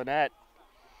Lavelinette.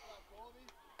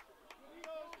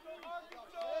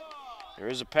 There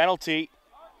is a penalty,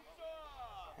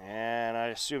 and I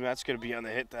assume that's going to be on the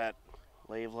hit that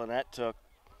Lavelinette took.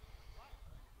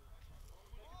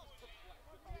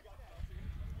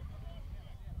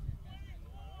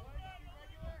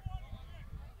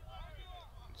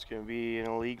 It's going to be an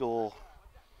illegal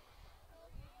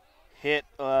hit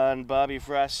on Bobby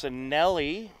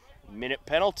Frassinelli. Minute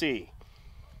penalty.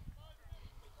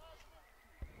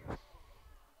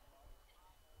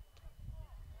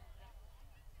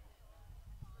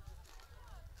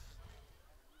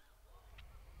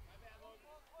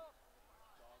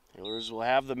 Hillers will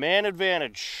have the man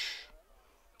advantage.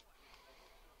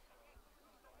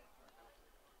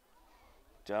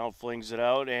 Down flings it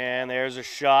out, and there's a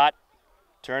shot.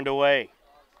 Turned away.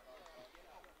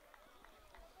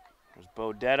 There's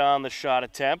Bodette on the shot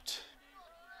attempt.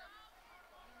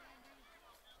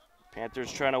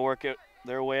 Panthers trying to work it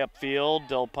their way upfield.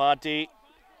 Del Ponte.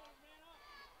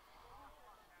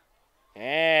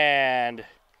 And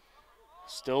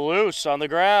still loose on the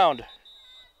ground.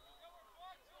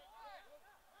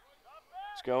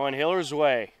 It's going Hiller's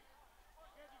way.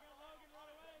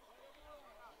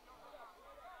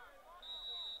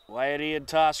 Whitey and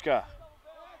Tosca.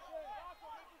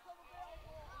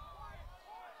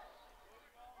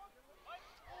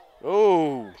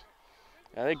 Oh,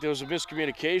 I think there was a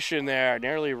miscommunication there.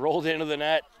 Nearly rolled into the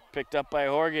net, picked up by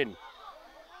Horgan.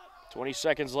 20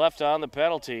 seconds left on the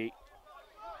penalty.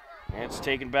 And it's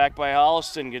taken back by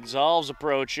Holliston. Gonzalez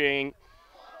approaching.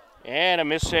 And a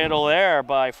mishandle there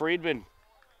by Friedman.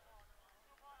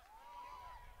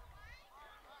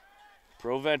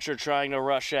 Provencher trying to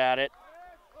rush at it.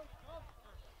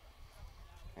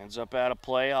 Ends up out of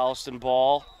play. Holliston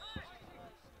ball.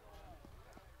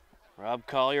 Rob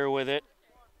Collier with it.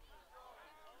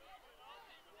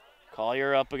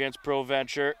 Collier up against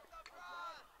Provencher.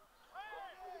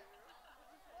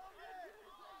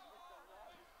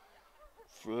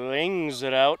 Flings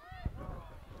it out.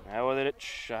 Now with it,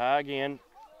 Shahagian.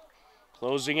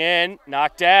 Closing in.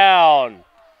 Knocked down.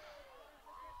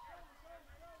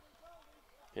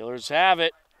 Hillers have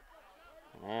it.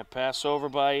 And pass over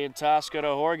by Tosca to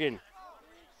Horgan.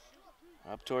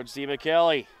 Up towards D.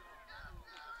 McKelly.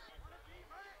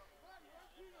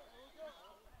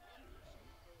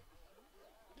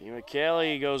 D.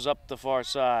 McKelly goes up the far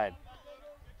side.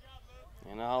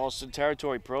 In the Holliston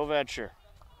territory, Provencher.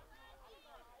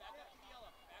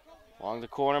 Along the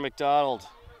corner, McDonald.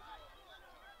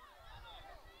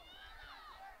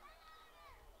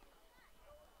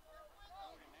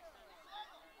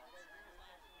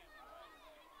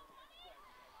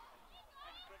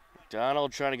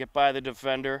 McDonald trying to get by the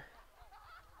defender.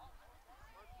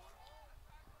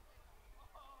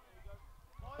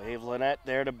 Dave Lynette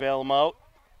there to bail him out.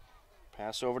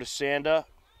 Pass over to Sanda.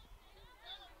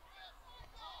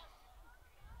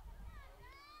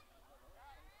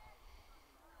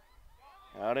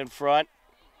 Out in front.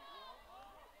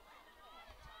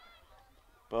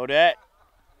 Bodette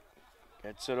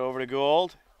gets it over to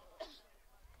Gould.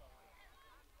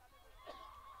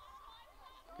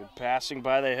 Good passing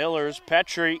by the Hillers.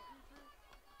 Petrie.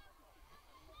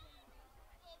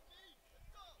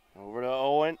 Over to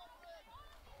Owen.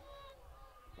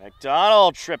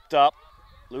 McDonald tripped up.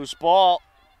 Loose ball.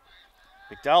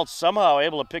 McDonald somehow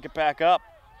able to pick it back up.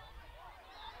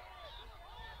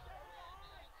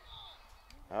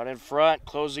 Out in front,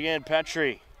 closing in,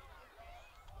 Petrie.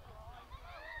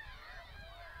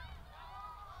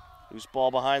 Loose ball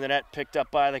behind the net, picked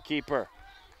up by the keeper.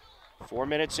 4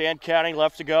 minutes and counting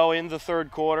left to go in the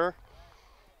third quarter.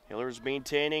 Hillers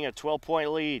maintaining a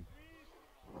 12-point lead.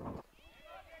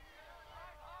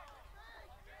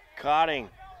 Cotting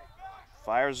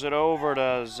fires it over to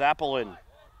Zappelin.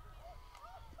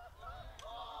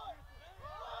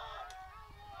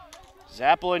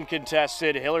 Zappelin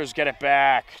contested. Hillers get it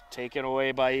back. Taken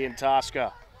away by Ian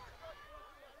Tosca.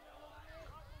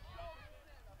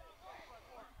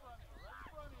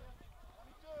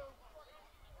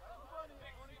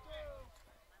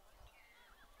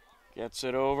 Gets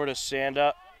it over to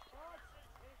Sanda.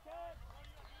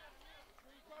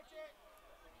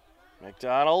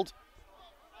 McDonald.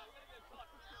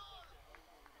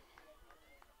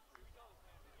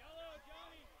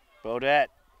 Bodette.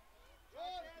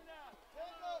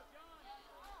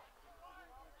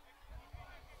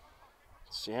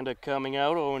 Sanda coming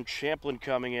out, Owen Champlin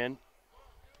coming in.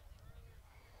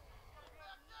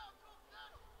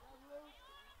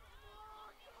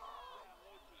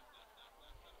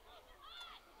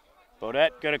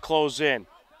 Bodette going to close in.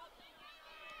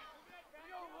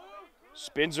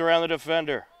 Spins around the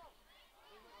defender.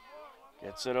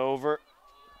 Gets it over.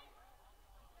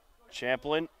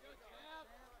 Champlin.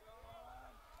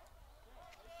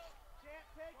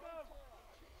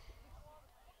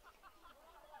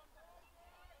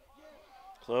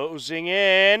 Closing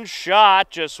in. Shot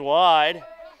just wide.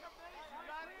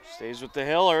 Stays with the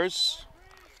Hillers.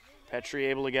 Petrie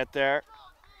able to get there.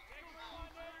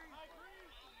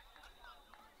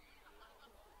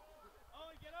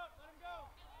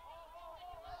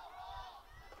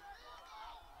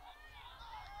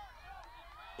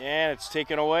 And it's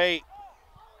taken away.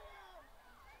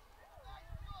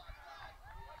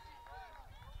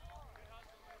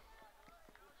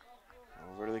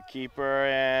 Over to the keeper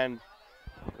and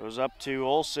goes up to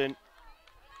Olsen.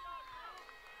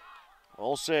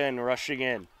 Olsen rushing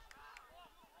in.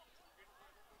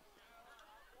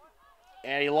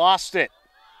 And he lost it.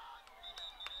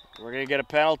 We're going to get a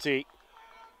penalty.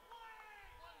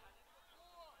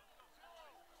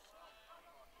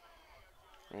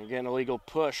 And again, illegal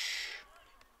push.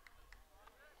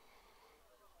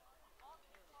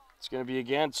 It's going to be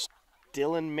against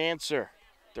Dylan Manser.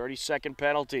 30-second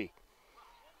penalty.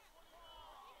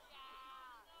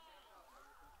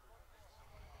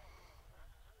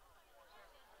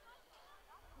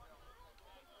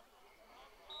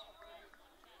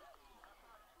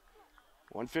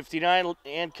 .159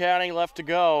 and counting left to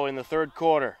go in the third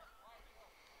quarter.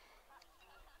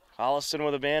 Holliston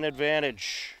with a man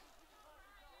advantage.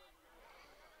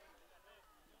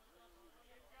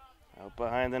 Out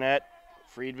behind the net.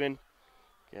 Friedman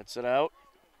gets it out.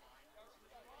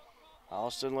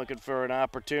 Holliston looking for an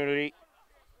opportunity.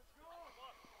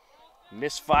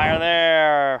 Misfire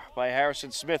there by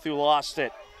Harrison Smith, who lost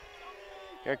it.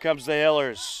 Here comes the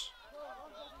Hillers.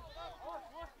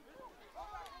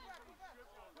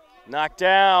 Knocked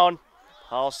down.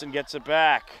 Holliston gets it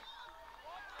back.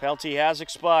 Penalty has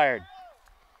expired.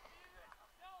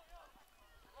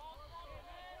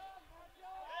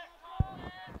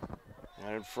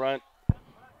 And in front,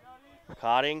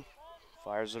 Cotting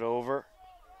fires it over.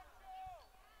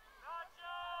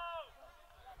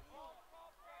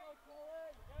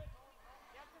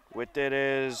 With it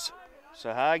is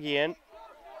Sahagian.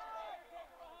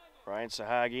 Brian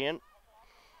Sahagian.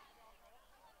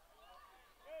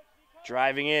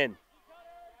 Driving in.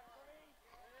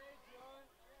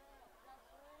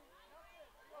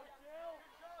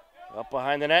 Up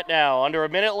behind the net now. Under a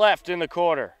minute left in the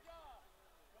quarter.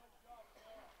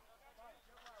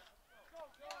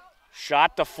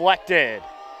 Shot deflected.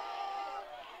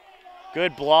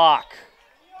 Good block.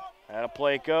 Out of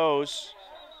play it goes.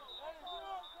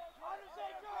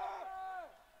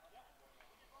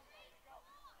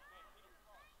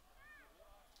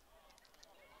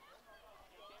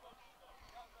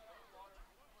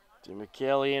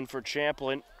 DeMichele in for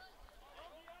Champlin.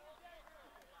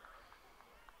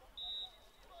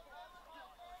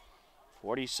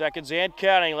 .40 seconds and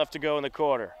counting left to go in the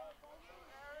quarter.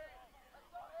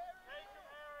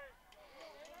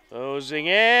 Closing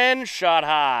in, shot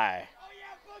high.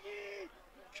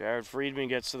 Jared Friedman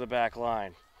gets to the back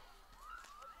line.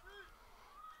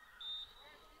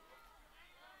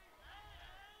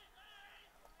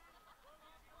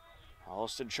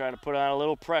 Holliston trying to put on a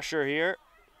little pressure here.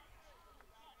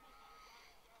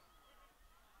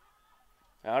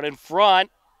 Out in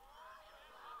front.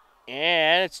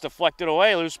 And it's deflected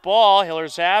away. Loose ball.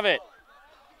 Hillers have it.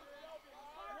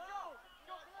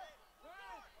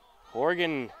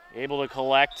 Horgan able to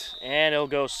collect, and he'll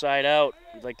go side out.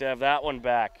 We'd like to have that one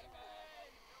back.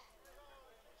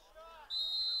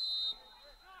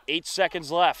 8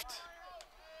 seconds left.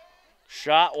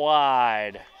 Shot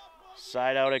wide.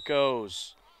 Side out it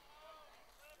goes.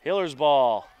 Hillers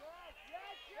ball.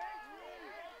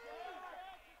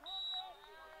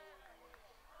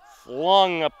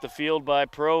 Flung up the field by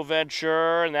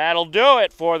ProVenture, and that'll do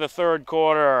it for the third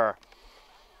quarter.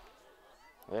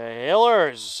 The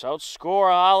Hillers outscore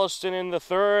Holliston in the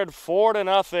third,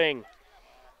 4-0.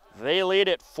 They lead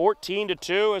it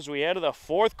 14-2 as we head to the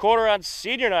fourth quarter on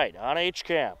senior night on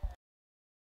HCAM.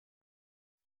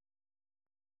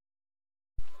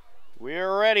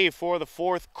 We're ready for the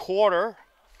fourth quarter.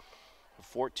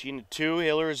 14-2,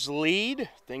 Hillers lead.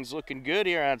 Things looking good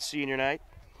here on senior night.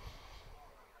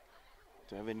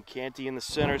 Devin Canty in the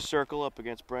center circle up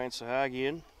against Brian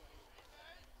Sahagian.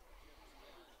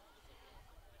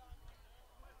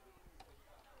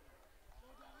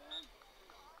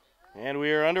 And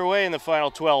we are underway in the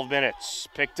final 12 minutes.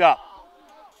 Picked up.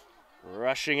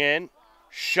 Rushing in.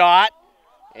 Shot.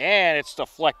 And it's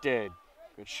deflected.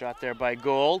 Good shot there by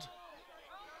Gold.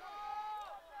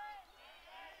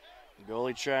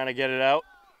 Goalie trying to get it out.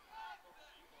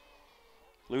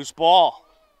 Loose ball.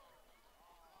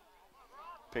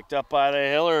 Picked up by the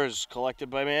Hillers, collected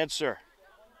by Manser.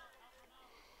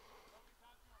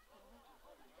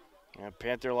 And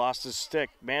Panther lost his stick.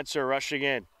 Manser rushing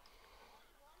in.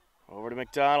 Over to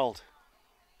McDonald.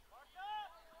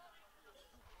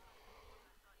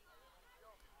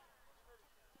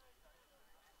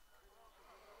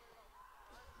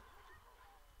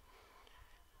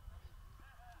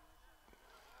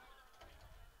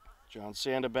 John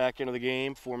Sanda back into the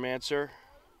game for Manser.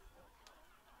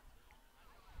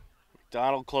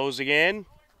 McDonald closing in.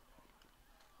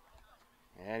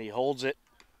 And he holds it.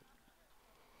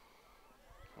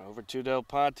 Over to Del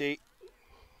Ponte.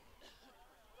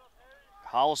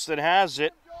 Holliston has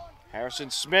it. Harrison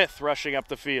Smith rushing up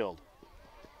the field.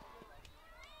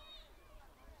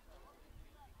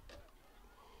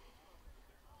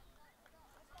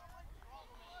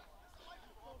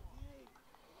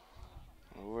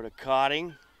 Over to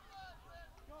Cotting.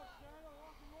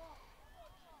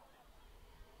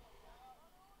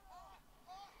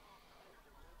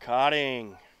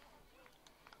 Cotting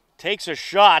takes a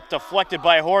shot, deflected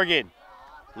by Horgan.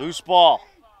 Loose ball.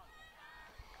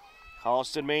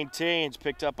 Holliston maintains,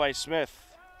 picked up by Smith.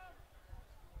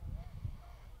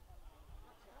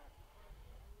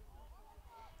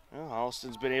 Well,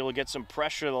 Holliston's been able to get some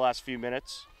pressure the last few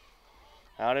minutes.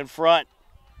 Out in front.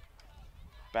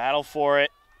 Battle for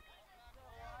it.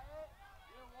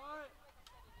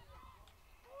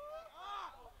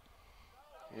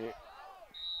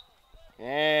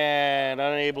 And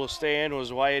unable to stay in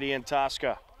was Whitey and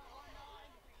Tosca.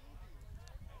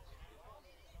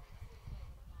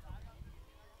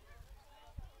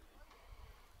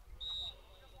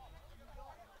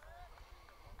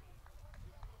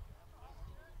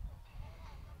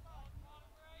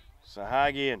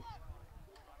 Sahagian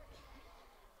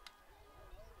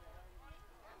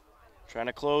trying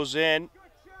to close in.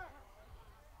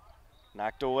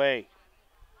 Knocked away.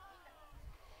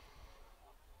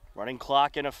 Running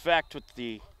clock in effect with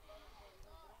the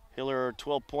Hiller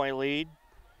 12-point lead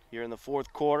here in the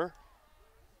fourth quarter.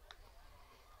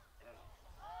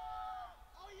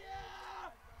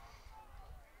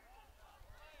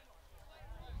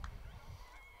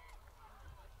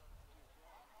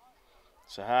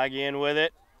 Sahagian with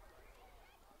it.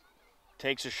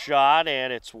 Takes a shot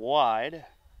and it's wide.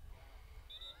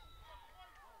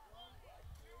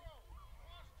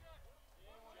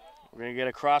 We're going to get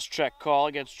a cross-check call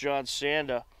against John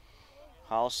Sanda.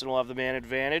 Holliston will have the man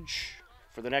advantage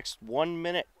for the next 1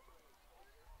 minute.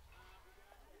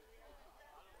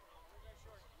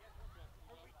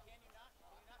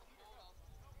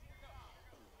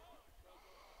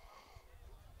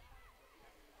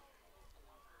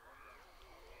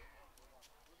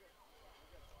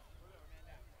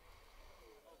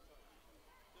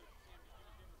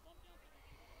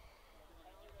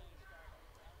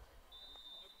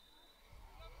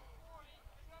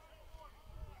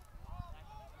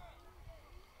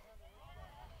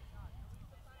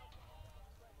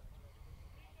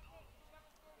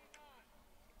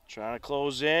 Trying to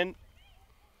close in.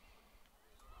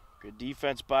 Good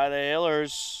defense by the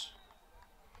Hillers.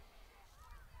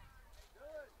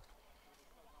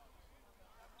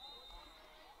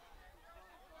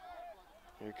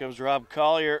 Here comes Rob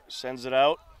Collier, sends it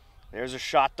out. There's a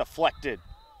shot deflected.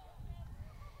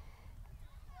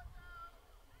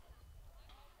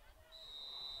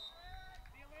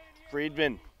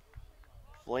 Friedman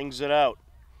flings it out.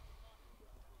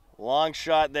 Long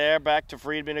shot there, back to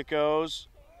Friedman it goes.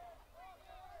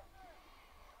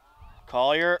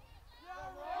 Collier,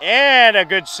 and a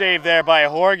good save there by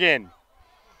Horgan.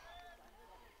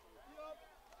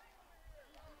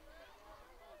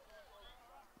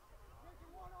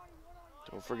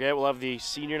 Don't forget, we'll have the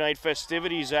senior night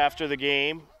festivities after the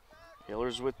game.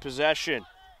 Hillers with possession.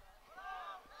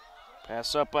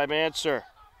 Pass up by Manser.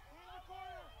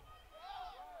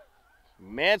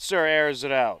 Manser airs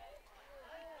it out.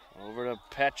 Over to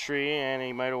Petrie, and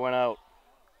he might have went out.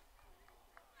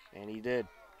 And he did.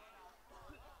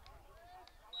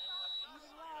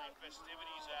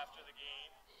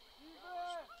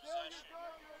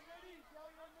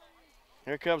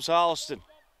 Here comes Holliston.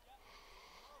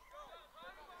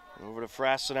 Over to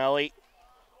Frassinelli.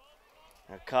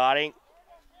 Cotting.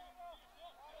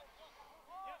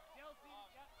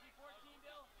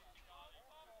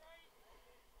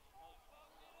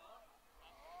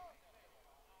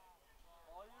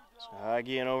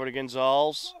 Hagian over to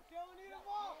Gonzalez.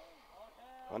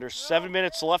 Under 7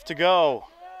 minutes left to go.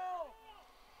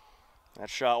 That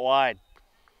shot wide.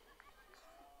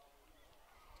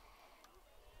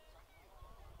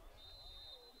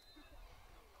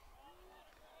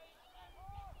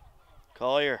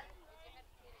 Collier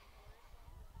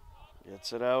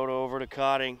gets it out over to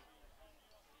Cotting.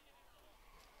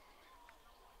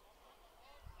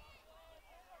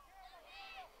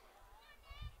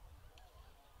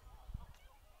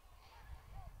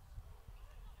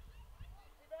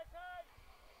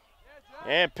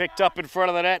 And picked up in front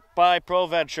of the net by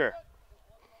ProVenture.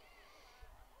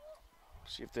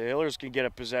 See if the Hillers can get a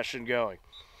possession going.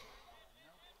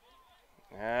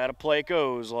 And a play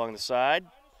goes along the side.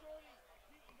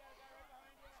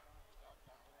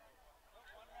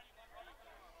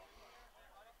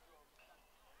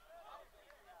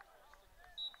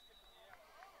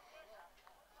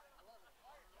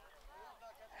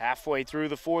 Halfway through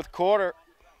the fourth quarter.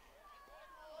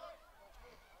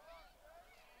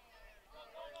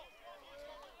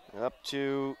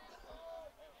 to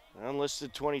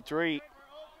unlisted 23.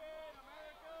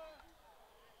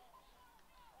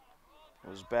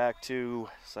 Goes back to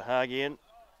Sahagian.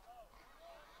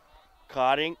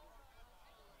 Cotting.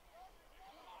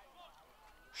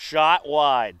 Shot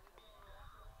wide.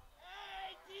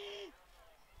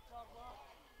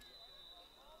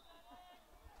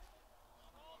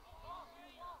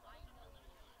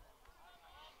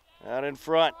 Out in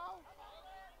front.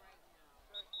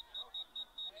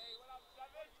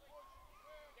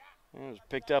 It was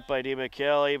picked up by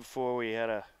DeMcKelly before we had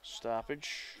a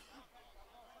stoppage.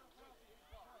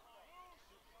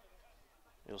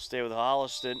 He'll stay with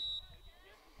Holliston.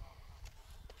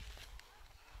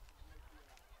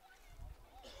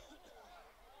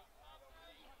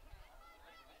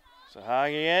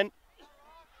 Sahagian.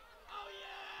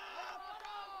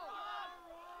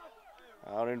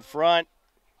 Out in front.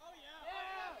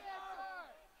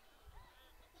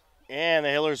 And the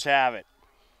Hillers have it.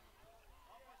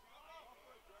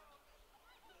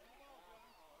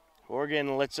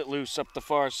 Horgan lets it loose up the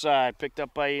far side. Picked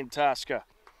up by Ian Tosca.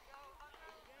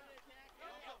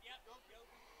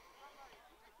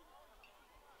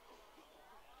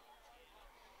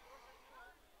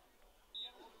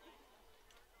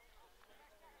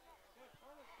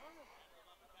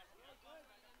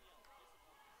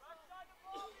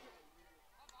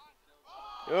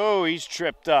 Oh, he's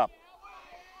tripped up.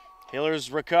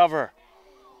 Hillers recover.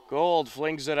 Gold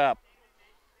flings it up.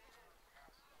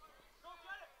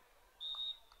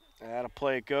 Out of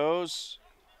play it goes.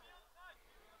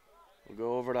 We'll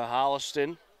go over to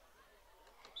Holliston.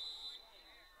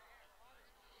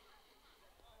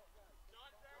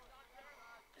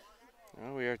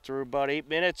 Well, we are through about 8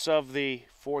 minutes of the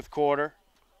fourth quarter.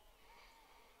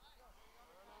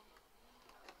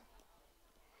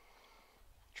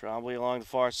 Trombley along the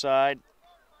far side.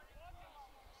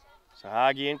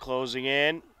 Sahagian closing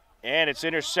in, and it's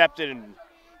intercepted in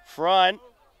front.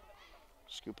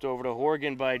 Scooped over to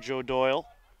Horgan by Joe Doyle.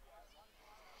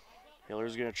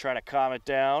 Hiller's going to try to calm it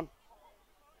down.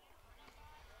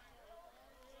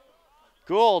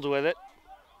 Gould with it.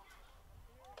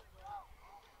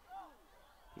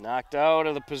 Knocked out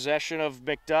of the possession of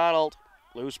McDonald.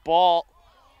 Loose ball.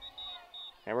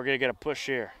 And we're going to get a push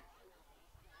here.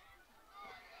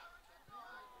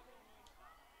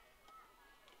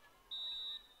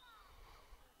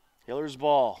 Hiller's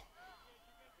ball.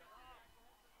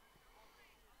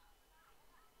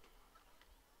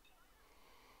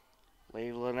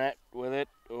 Leave Lynette with it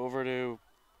over to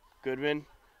Goodman.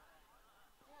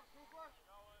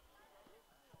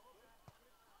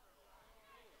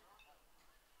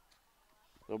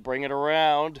 They'll bring it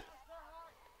around.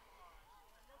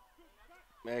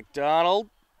 McDonald.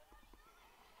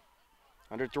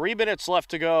 Under 3 minutes left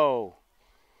to go.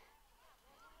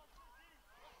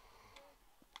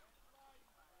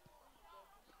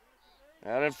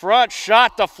 Out in front,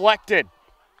 shot deflected.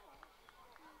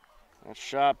 That's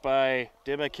shot by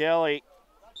DeMcKelly.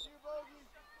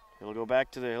 He'll go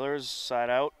back to the Hillers, side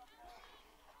out.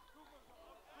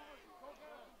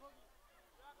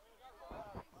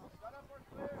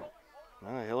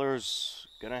 Well, the Hillers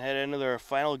gonna head into their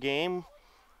final game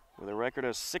with a record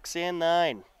of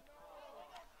 6-9.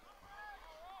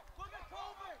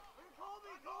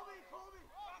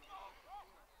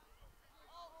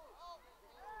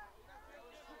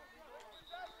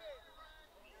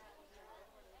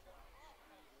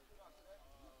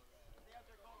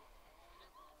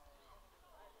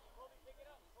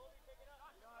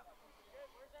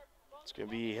 It's going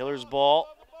to be Hiller's ball.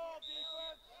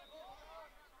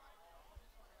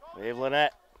 Dave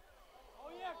Lynette.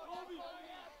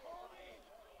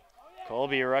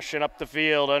 Colby rushing up the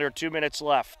field, under 2 minutes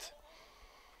left.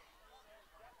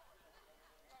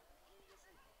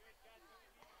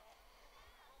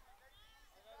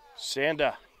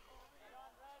 Sanda.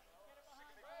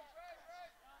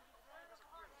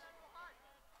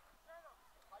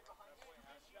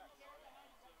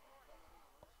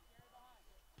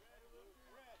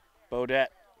 Bodette.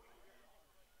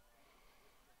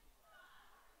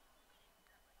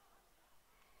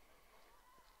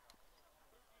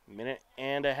 Minute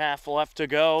and a half left to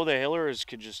go. The Hillers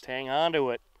could just hang on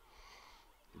to it.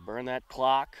 Burn that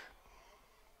clock.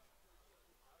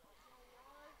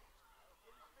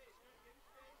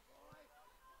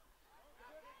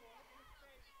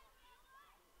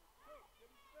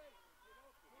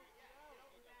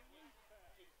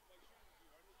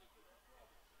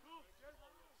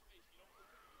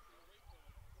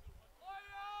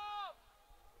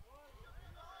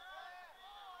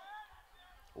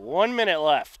 One minute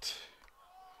left.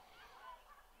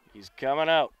 He's coming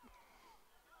out.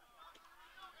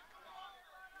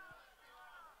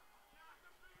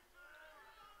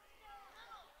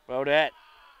 Bodette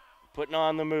putting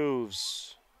on the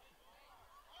moves.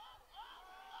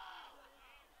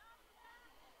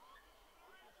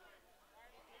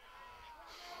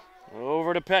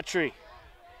 Over to Petrie.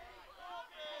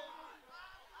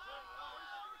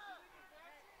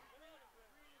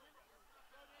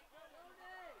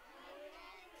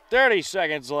 "30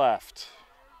 seconds left.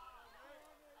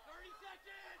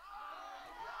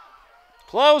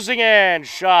 Closing in,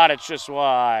 shot, it's just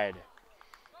wide.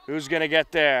 Who's going to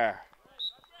get there?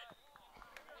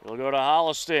 It'll go to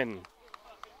Holliston,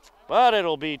 but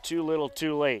it'll be too little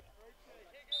too late.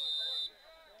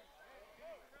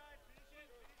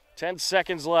 10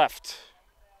 seconds left.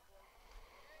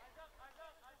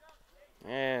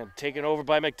 And taken over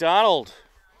by McDonald.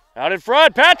 Out in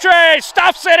front, Petrie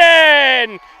stuffs it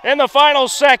in the final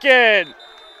second.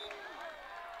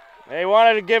 They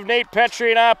wanted to give Nate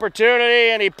Petrie an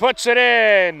opportunity, and he puts it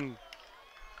in.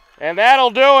 And that'll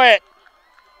do it.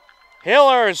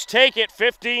 Hillers take it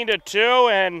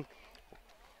 15-2, and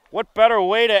what better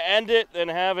way to end it than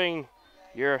having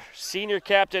your senior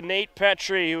captain, Nate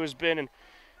Petrie, who has been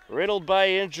riddled by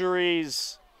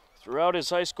injuries throughout his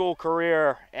high school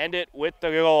career, end it with the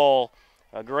goal.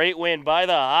 A great win by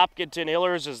the Hopkinton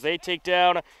Hillers as they take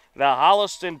down the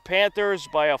Holliston Panthers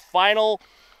by a final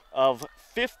of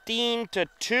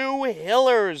 15-2.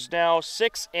 Hillers now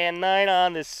 6-9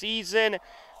 on the season.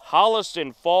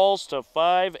 Holliston falls to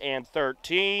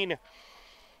 5-13.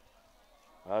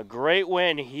 A great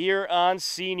win here on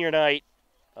senior night.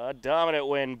 A dominant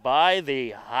win by the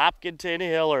Hopkinton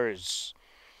Hillers.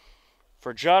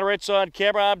 For John Ritz on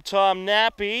camera, I'm Tom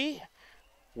Nappy.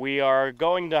 We are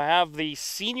going to have the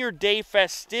Senior Day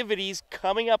festivities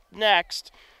coming up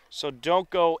next, so don't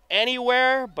go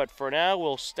anywhere. But for now,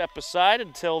 we'll step aside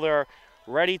until they're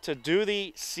ready to do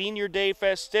the Senior Day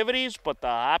festivities. But the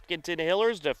Hopkinton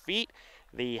Hillers defeat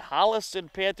the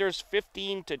Holliston Panthers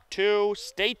 15-2.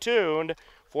 Stay tuned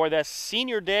for the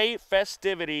Senior Day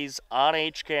festivities on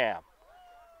HCAM.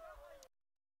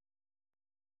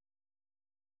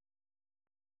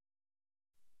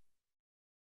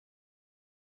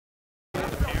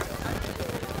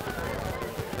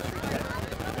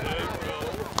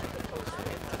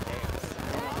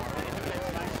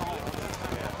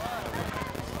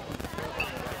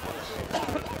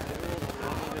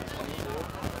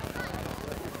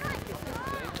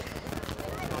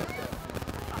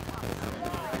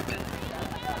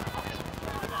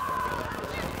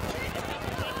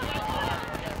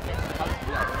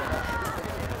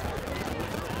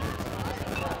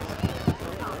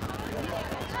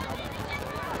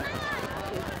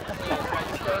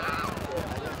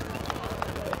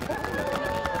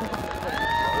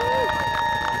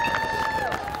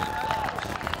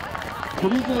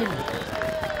 Good evening.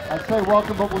 I'd say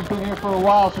welcome, but we've been here for a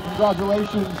while, so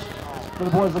congratulations to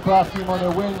the boys lacrosse team on their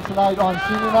win tonight on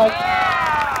senior night.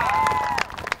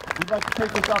 We'd like to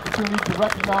take this opportunity to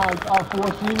recognize our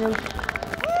 4 seniors,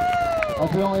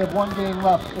 as we only have 1 game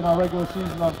left in our regular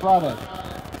season on Friday.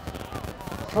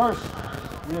 First,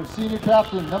 we have senior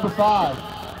captain number 5,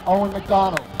 Owen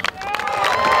McDonald.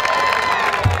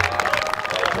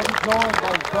 He's joined by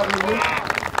his brother Luke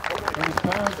and his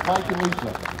parents Mike and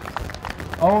Lisa.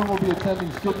 Owen will be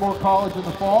attending Skidmore College in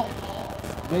the fall,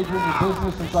 majoring in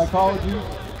business and psychology,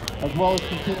 as well as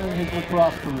continuing his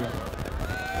lacrosse career.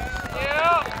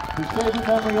 His favorite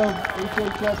memory of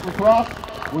HHS lacrosse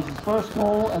was his first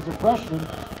goal as a freshman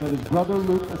that his brother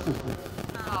Luke assisted.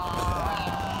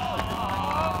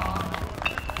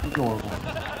 Adorable.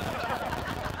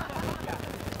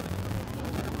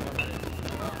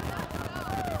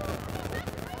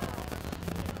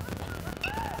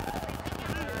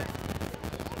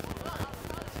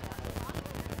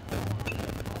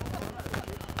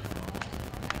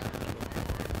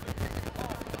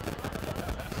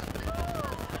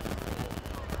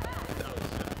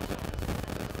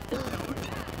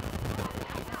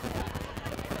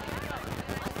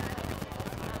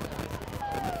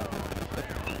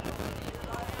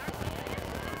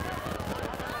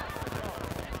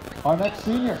 Our next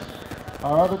senior,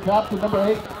 our other captain, number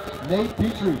 8, Nate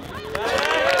Petrie.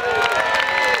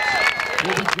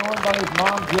 He'll be joined by his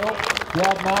mom, Jill,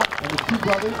 dad, Matt, and his 2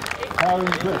 brothers, Harry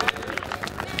and Chris.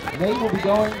 Nate will be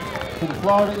going to the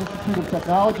Florida Institute of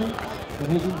Technology, and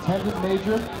his intended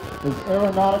major is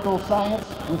aeronautical science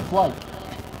with flight.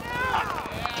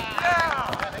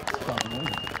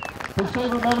 His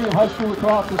favorite memory of high school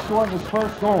lacrosse is scoring his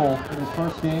first goal in his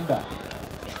first game back.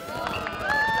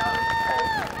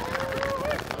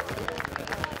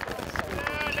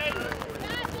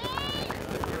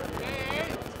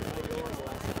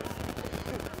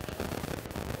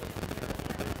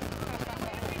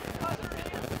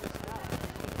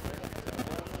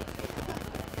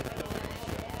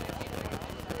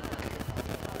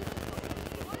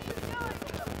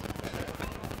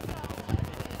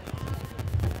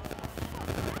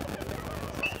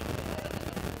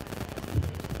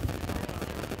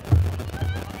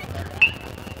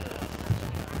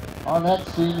 Our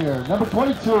next senior, number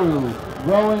 22,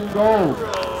 Rowan Gold.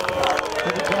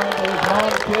 He'll be joined by his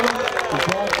mom, Kim, his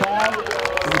dad, Todd,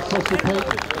 and his sister,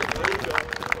 Peyton.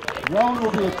 Rowan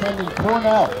will be attending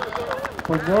Cornell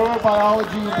for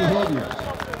neurobiology and behavior.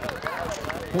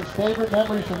 His favorite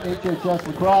memories from HHS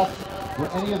lacrosse were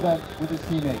any event with his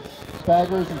teammates.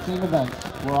 Spaggers and team events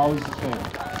were always his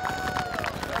favorite.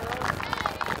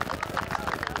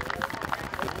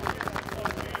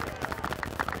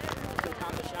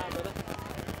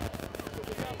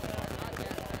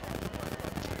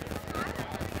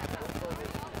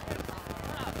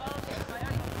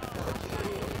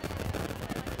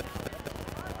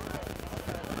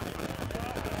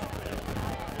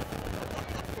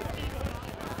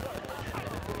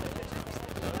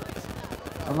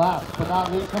 And last but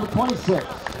not least, number 26,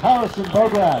 Harrison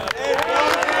Bograd.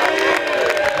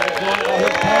 Joined by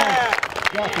his parents,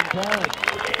 Jeff and Karen.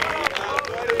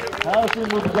 Harrison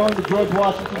will be going to George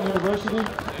Washington University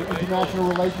for International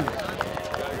Relations.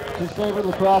 His favorite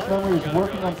lacrosse memory is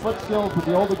working on foot skills with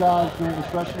the older guys during his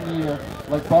freshman year,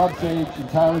 like Bob Sage and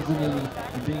Tyler Zanini,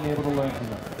 and being able to learn from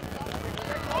them.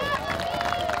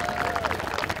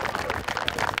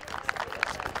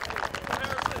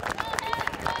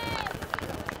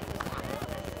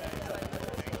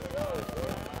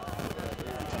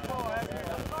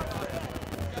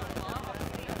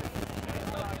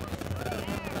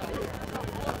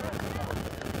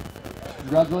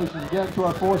 Congratulations again to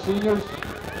our 4 seniors.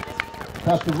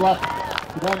 Best of luck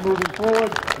to them moving forward,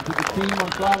 and to the team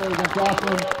on Friday against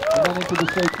Ashland, and then into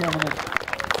the state tournament.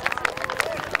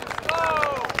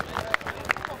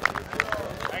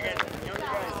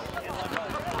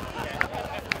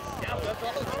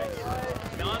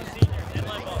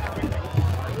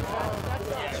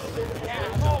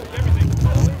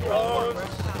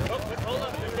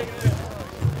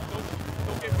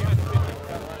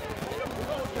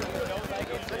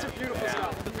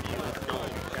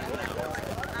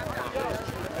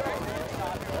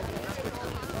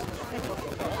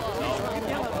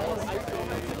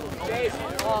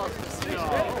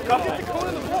 Come get the cone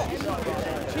in the ball.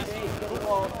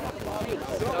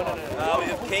 We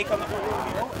have cake on the floor.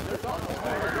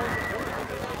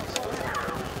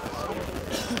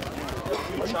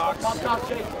 Chalk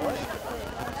shake.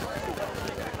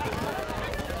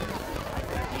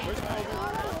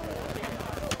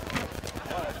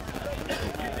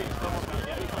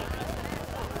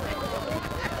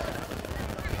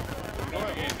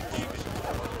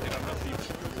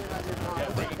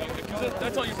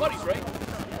 That's all your buddies, right?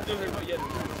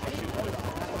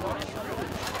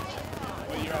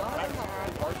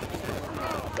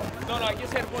 No, I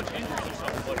guess he had a bunch of injuries or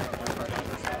something. But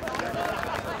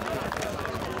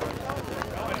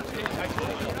I told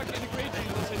you, you're not getting a grade change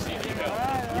unless I see an email.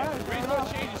 The grade's not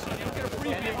changing, so you don't get a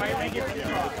free email.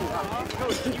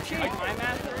 Coach, can you change my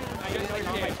master? I guess I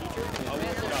can. Can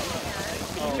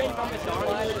you change my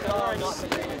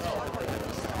master?